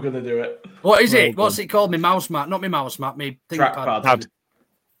 mate. How are we going to do it? What is it? What's it called? My mouse mat, not my mouse mat. Me trackpad.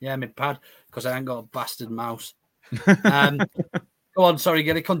 Yeah, my pad, because I ain't got a bastard mouse. Go on, sorry,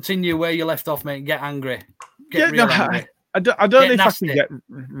 Gilly. Continue where you left off, mate. Get angry. Get real angry. I don't know if I can get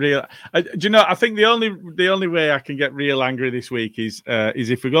real. Do you know? I think the only way I can get real angry this week is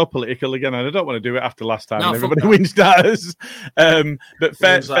if we go political again, and I don't want to do it after last time. And everybody wins stars. But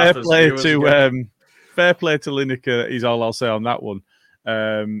fair play to Lineker is all I'll say on that one.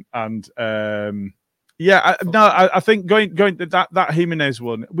 I think going that Jimenez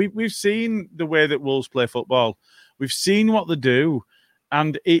one. We've seen the way that Wolves play football. We've seen what they do,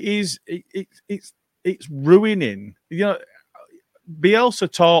 and it's ruining. You know, Bielsa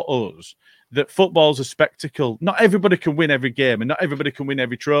taught us that football's a spectacle. Not everybody can win every game, and not everybody can win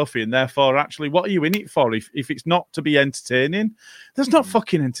every trophy. And therefore, actually, what are you in it for? If it's not to be entertaining, there's not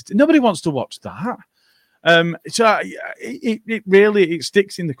fucking entertaining. Nobody wants to watch that. So it really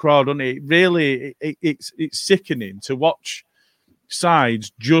sticks in the crowd, doesn't it? It really it's sickening to watch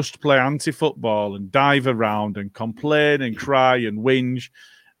sides just play anti-football and dive around and complain and cry and whinge.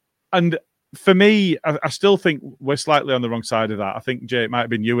 And for me, I still think we're slightly on the wrong side of that. I think, Jay, it might have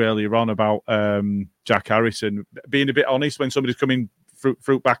been you earlier on about Jack Harrison being a bit honest when somebody's coming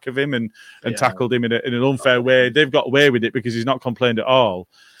fruit back of him and tackled him in an unfair way. They've got away with it because he's not complained at all.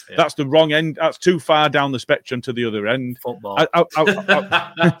 Yeah. That's the wrong end. That's too far down the spectrum to the other end. Football,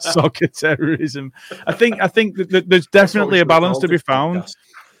 soccer terrorism. I think that there's definitely a balance to be found.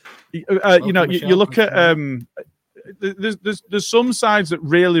 You look at there's some sides that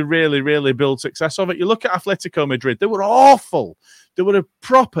really build success of it. You look at Atletico Madrid; they were awful. They were a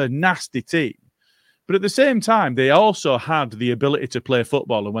proper nasty team, but at the same time, they also had the ability to play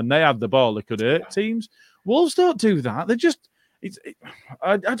football. And when they had the ball, they could hurt teams. Wolves don't do that. They just.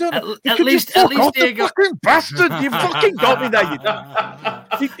 I don't know. At least Diego, fucking bastard! You fucking got me there.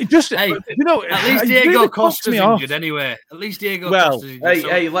 At least Diego Costa's injured anyway. At least Diego Costa's injured.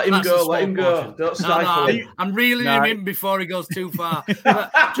 Hey, let him go. Let him go. Don't stifle him. I'm reeling him in before he goes too far.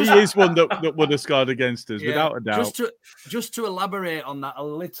 He is one that would have scored against us, without a doubt. Just to elaborate on that a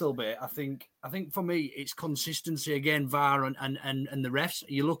little bit, I think for me it's consistency again. VAR and the refs.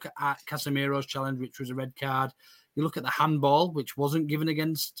 You look at Casemiro's challenge, which was a red card. You look at the handball, which wasn't given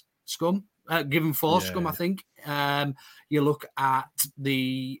against Scum, given for Scum, I think. You look at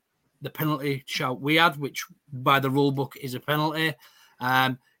the penalty shout we had, which by the rule book is a penalty.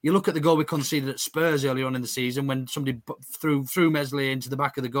 You look at the goal we conceded at Spurs earlier on in the season when somebody threw Meslier into the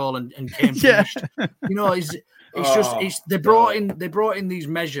back of the goal and came finished. You know, they brought in these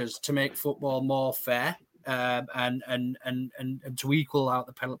measures to make football more fair and to equal out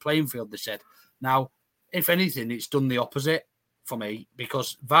the playing field. They said now. If anything, it's done the opposite for me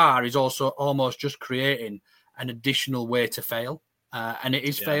because VAR is also almost just creating an additional way to fail, and it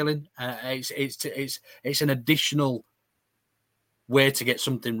is failing. It's an additional way to get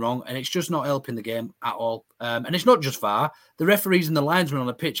something wrong, and it's just not helping the game at all. And it's not just VAR. The referees and the linesmen on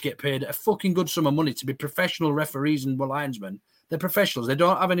the pitch get paid a fucking good sum of money to be professional referees and linesmen. They're professionals. They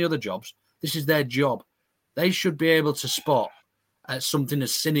don't have any other jobs. This is their job. They should be able to spot something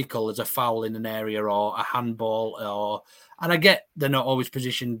as cynical as a foul in an area or a handball, and I get they're not always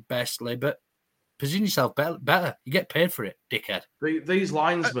positioned bestly, but position yourself better. You get paid for it, dickhead. These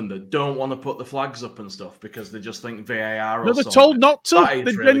linesmen that don't want to put the flags up and stuff because they just think VAR. No, they're told not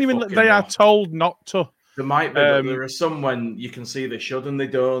to. They are told not to. There might be, but there are some when you can see they should and they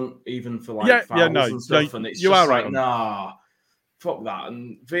don't, even for fouls and stuff. And it's just right. Nah, fuck that.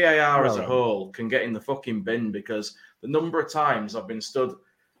 And VAR as a whole can get in the fucking bin because. The number of times I've been stood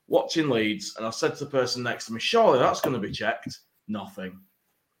watching Leeds and I said to the person next to me, surely that's going to be checked. Nothing.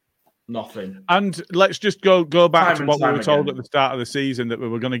 Nothing. And let's just go back to what we were told again. at the start of the season, that we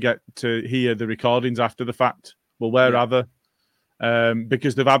were going to get to hear the recordings after the fact. Well, where are they?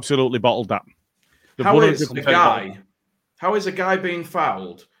 Because they've absolutely bottled that. How is a guy being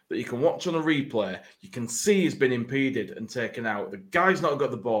fouled that you can watch on a replay, you can see he's been impeded and taken out? The guy's not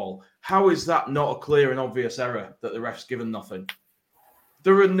got the ball. How is that not a clear and obvious error that the ref's given nothing?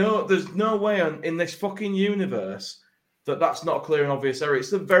 There's no way in this fucking universe that's not a clear and obvious error.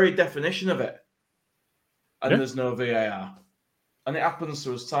 It's the very definition of it. And there's no VAR. And it happens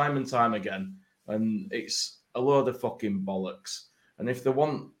to us time and time again. And it's a load of fucking bollocks. And if they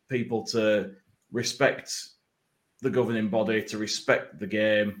want people to respect the governing body, to respect the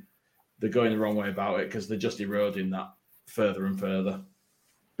game, they're going the wrong way about it, because they're just eroding that further and further.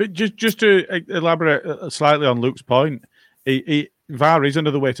 But just to elaborate slightly on Luke's point, VAR is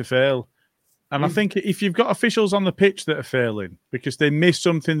another way to fail. And I think if you've got officials on the pitch that are failing because they miss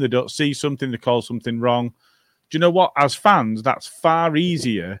something, they don't see something, they call something wrong, do you know what? As fans, that's far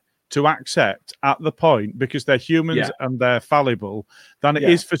easier to accept at the point, because they're humans and they're fallible, than it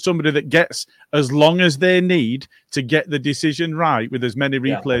is for somebody that gets as long as they need to get the decision right with as many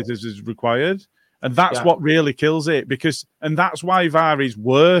replays as is required. And that's what really kills it, and that's why VAR is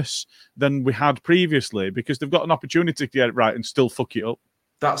worse than we had previously, because they've got an opportunity to get it right and still fuck it up.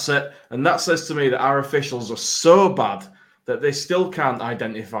 That's it. And that says to me that our officials are so bad that they still can't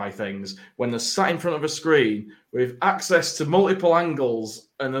identify things when they're sat in front of a screen with access to multiple angles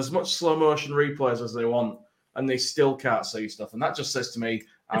and as much slow motion replays as they want, and they still can't see stuff. And that just says to me,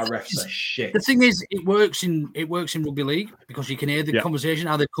 our refs are shit. The thing is, it works in rugby league, because you can hear the conversation,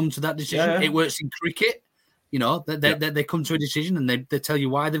 how they come to that decision. Yeah. It works in cricket. You know, they come to a decision and they tell you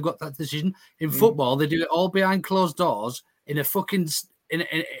why they've got that decision. In football, they do it all behind closed doors in a fucking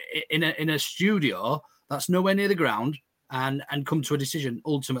in a studio that's nowhere near the ground, and come to a decision.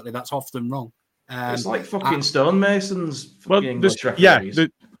 Ultimately, that's often wrong. It's like fucking stonemasons. English referees.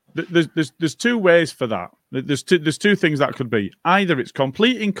 There's two ways for that. There's two things that could be. Either it's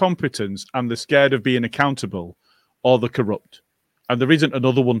complete incompetence and they're scared of being accountable, or they're corrupt. And there isn't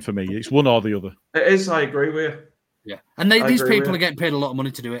another one for me. It's one or the other. It is. I agree with you. Yeah, and these people are getting paid a lot of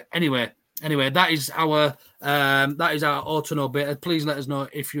money to do it. Anyway, that is our auto no beta. Please let us know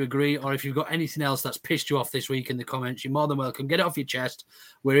if you agree, or if you've got anything else that's pissed you off this week in the comments. You're more than welcome. Get it off your chest.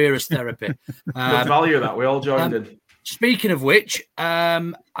 We're here as therapy. We value that. We all joined in. Speaking of which,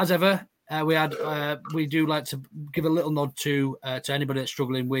 as ever, we do like to give a little nod to anybody that's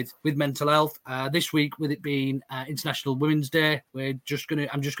struggling with mental health. This week, with it being International Women's Day, I'm just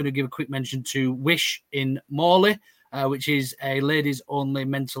gonna give a quick mention to Wish in Morley, which is a ladies only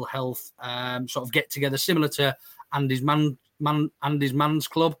mental health sort of get together, similar to Andy's Man's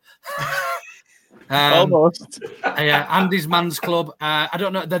Club. Almost. Andy's Man's Club. I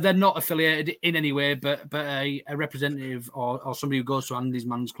don't know. They're not affiliated in any way, but a representative or somebody who goes to Andy's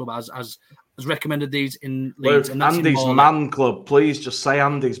Man's Club has recommended these in Leeds. Luke, Andy's Man Club. Please just say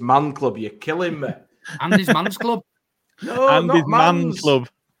Andy's Man Club. You're killing me. Andy's Man's Club. No, Andy's not Man Club.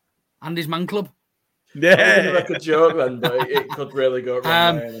 Andy's Man Club. Yeah, I was gonna make a joke then, but it could really go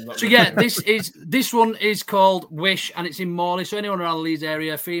wrong. This one is called Wish, and it's in Morley. So anyone around the Leeds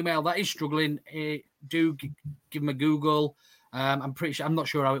area, female that is struggling, do give them a Google. I'm not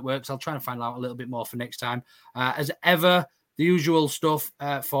sure how it works. I'll try and find out a little bit more for next time. As ever, the usual stuff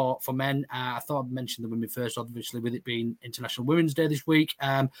for men. I thought I'd mention the women first, obviously, with it being International Women's Day this week.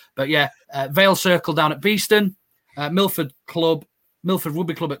 Vale Circle down at Beeston, Milford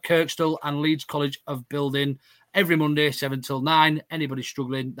Rugby Club at Kirkstall, and Leeds College of Building every Monday, 7 till 9. Anybody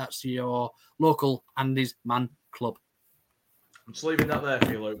struggling, that's your local Andy's Man Club. I'm just leaving that there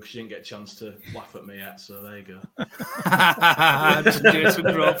for you, Luke, because you didn't get a chance to laugh at me yet, so there you go. Some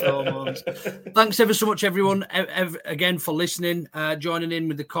growth hormones. Thanks ever so much, everyone, again, for listening, joining in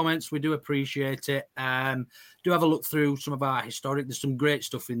with the comments. We do appreciate it. Do have a look through some of our historic. There's some great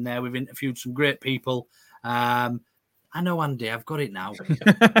stuff in there. We've interviewed some great people. I know Andy. I've got it now.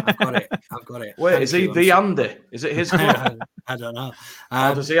 I've got it. Wait, is he the Andy? Is it his club? I don't know.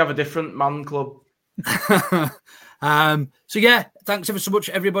 Or does he have a different man club? Thanks ever so much,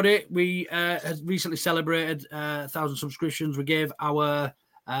 everybody. We have recently celebrated 1,000 subscriptions. We gave our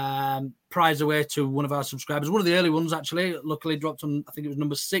prize away to one of our subscribers, one of the early ones actually. Luckily dropped on, I think it was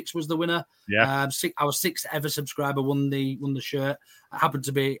number 6 was the winner. Yeah, our 6th ever subscriber won the shirt. It happened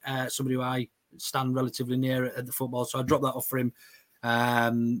to be somebody who I stand relatively near at the football, so I dropped that off for him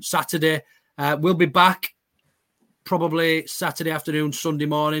Saturday. We'll be back probably Saturday afternoon, Sunday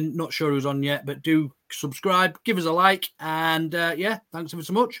morning. Not sure who's on yet, but do subscribe, give us a like, and thanks ever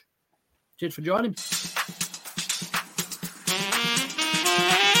so much. Cheers for joining.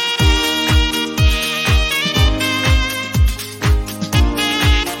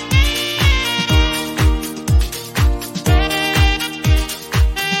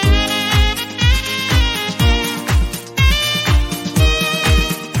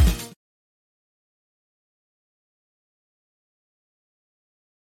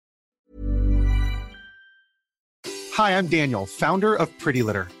 Hi, I'm Daniel, founder of Pretty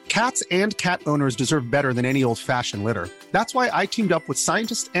Litter. Cats and cat owners deserve better than any old-fashioned litter. That's why I teamed up with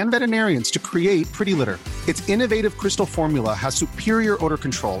scientists and veterinarians to create Pretty Litter. Its innovative crystal formula has superior odor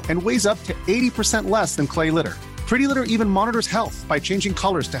control and weighs up to 80% less than clay litter. Pretty Litter even monitors health by changing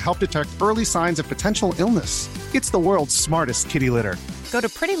colors to help detect early signs of potential illness. It's the world's smartest kitty litter. Go to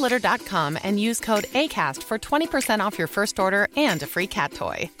prettylitter.com and use code ACAST for 20% off your first order and a free cat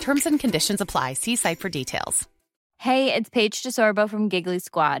toy. Terms and conditions apply. See site for details. Hey, it's Paige DeSorbo from Giggly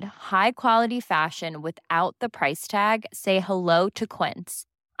Squad. High quality fashion without the price tag. Say hello to Quince.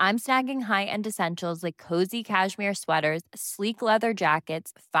 I'm snagging high-end essentials like cozy cashmere sweaters, sleek leather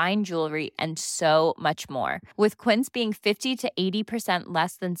jackets, fine jewelry, and so much more. With Quince being 50 to 80%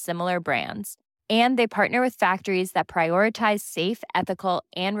 less than similar brands. And they partner with factories that prioritize safe, ethical,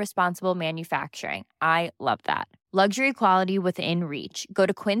 and responsible manufacturing. I love that. Luxury quality within reach. Go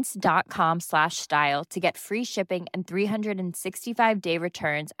to quince.com/style to get free shipping and 365-day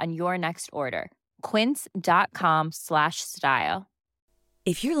returns on your next order. Quince.com/style.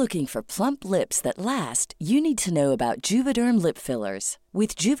 If you're looking for plump lips that last, you need to know about Juvederm lip fillers.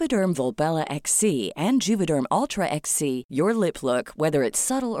 With Juvederm Volbella XC and Juvederm Ultra XC, your lip look, whether it's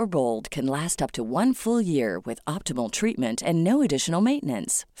subtle or bold, can last up to 1 full year with optimal treatment and no additional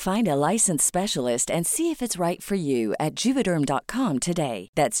maintenance. Find a licensed specialist and see if it's right for you at Juvederm.com today.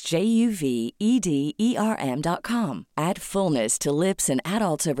 That's JUVEDERM.com. Add fullness to lips in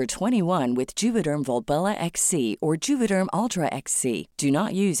adults over 21 with Juvederm Volbella XC or Juvederm Ultra XC. Do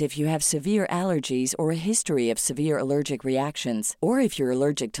not use if you have severe allergies or a history of severe allergic reactions, or if you're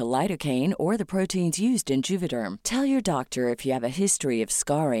allergic to lidocaine or the proteins used in Juvederm. Tell your doctor if you have a history of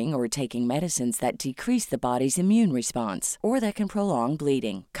scarring or taking medicines that decrease the body's immune response or that can prolong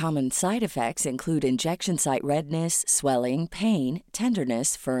bleeding. Common side effects include injection site redness, swelling, pain,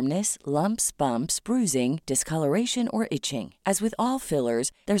 tenderness, firmness, lumps, bumps, bruising, discoloration, or itching. As with all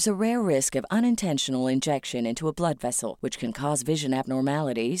fillers, there's a rare risk of unintentional injection into a blood vessel, which can cause vision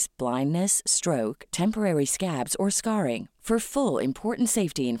abnormalities, blindness, stroke, temporary scabs, or scarring. For full important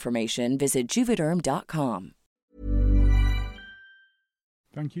safety information, visit Juvederm.com.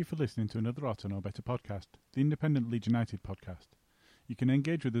 Thank you for listening to another Auto Know Better podcast, the independent Leeds United podcast. You can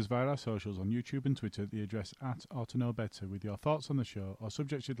engage with us via our socials on YouTube and Twitter at the address @AutoKnowBetter with your thoughts on the show or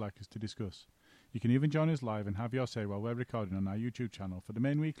subjects you'd like us to discuss. You can even join us live and have your say while we're recording on our YouTube channel for the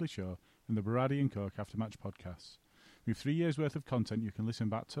main weekly show and the Baradi and Coke After-Match podcasts. We have 3 years' worth of content you can listen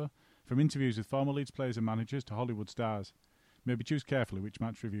back to, from interviews with former Leeds players and managers to Hollywood stars. Maybe choose carefully which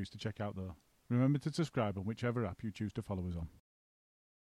match reviews to check out though. Remember to subscribe on whichever app you choose to follow us on.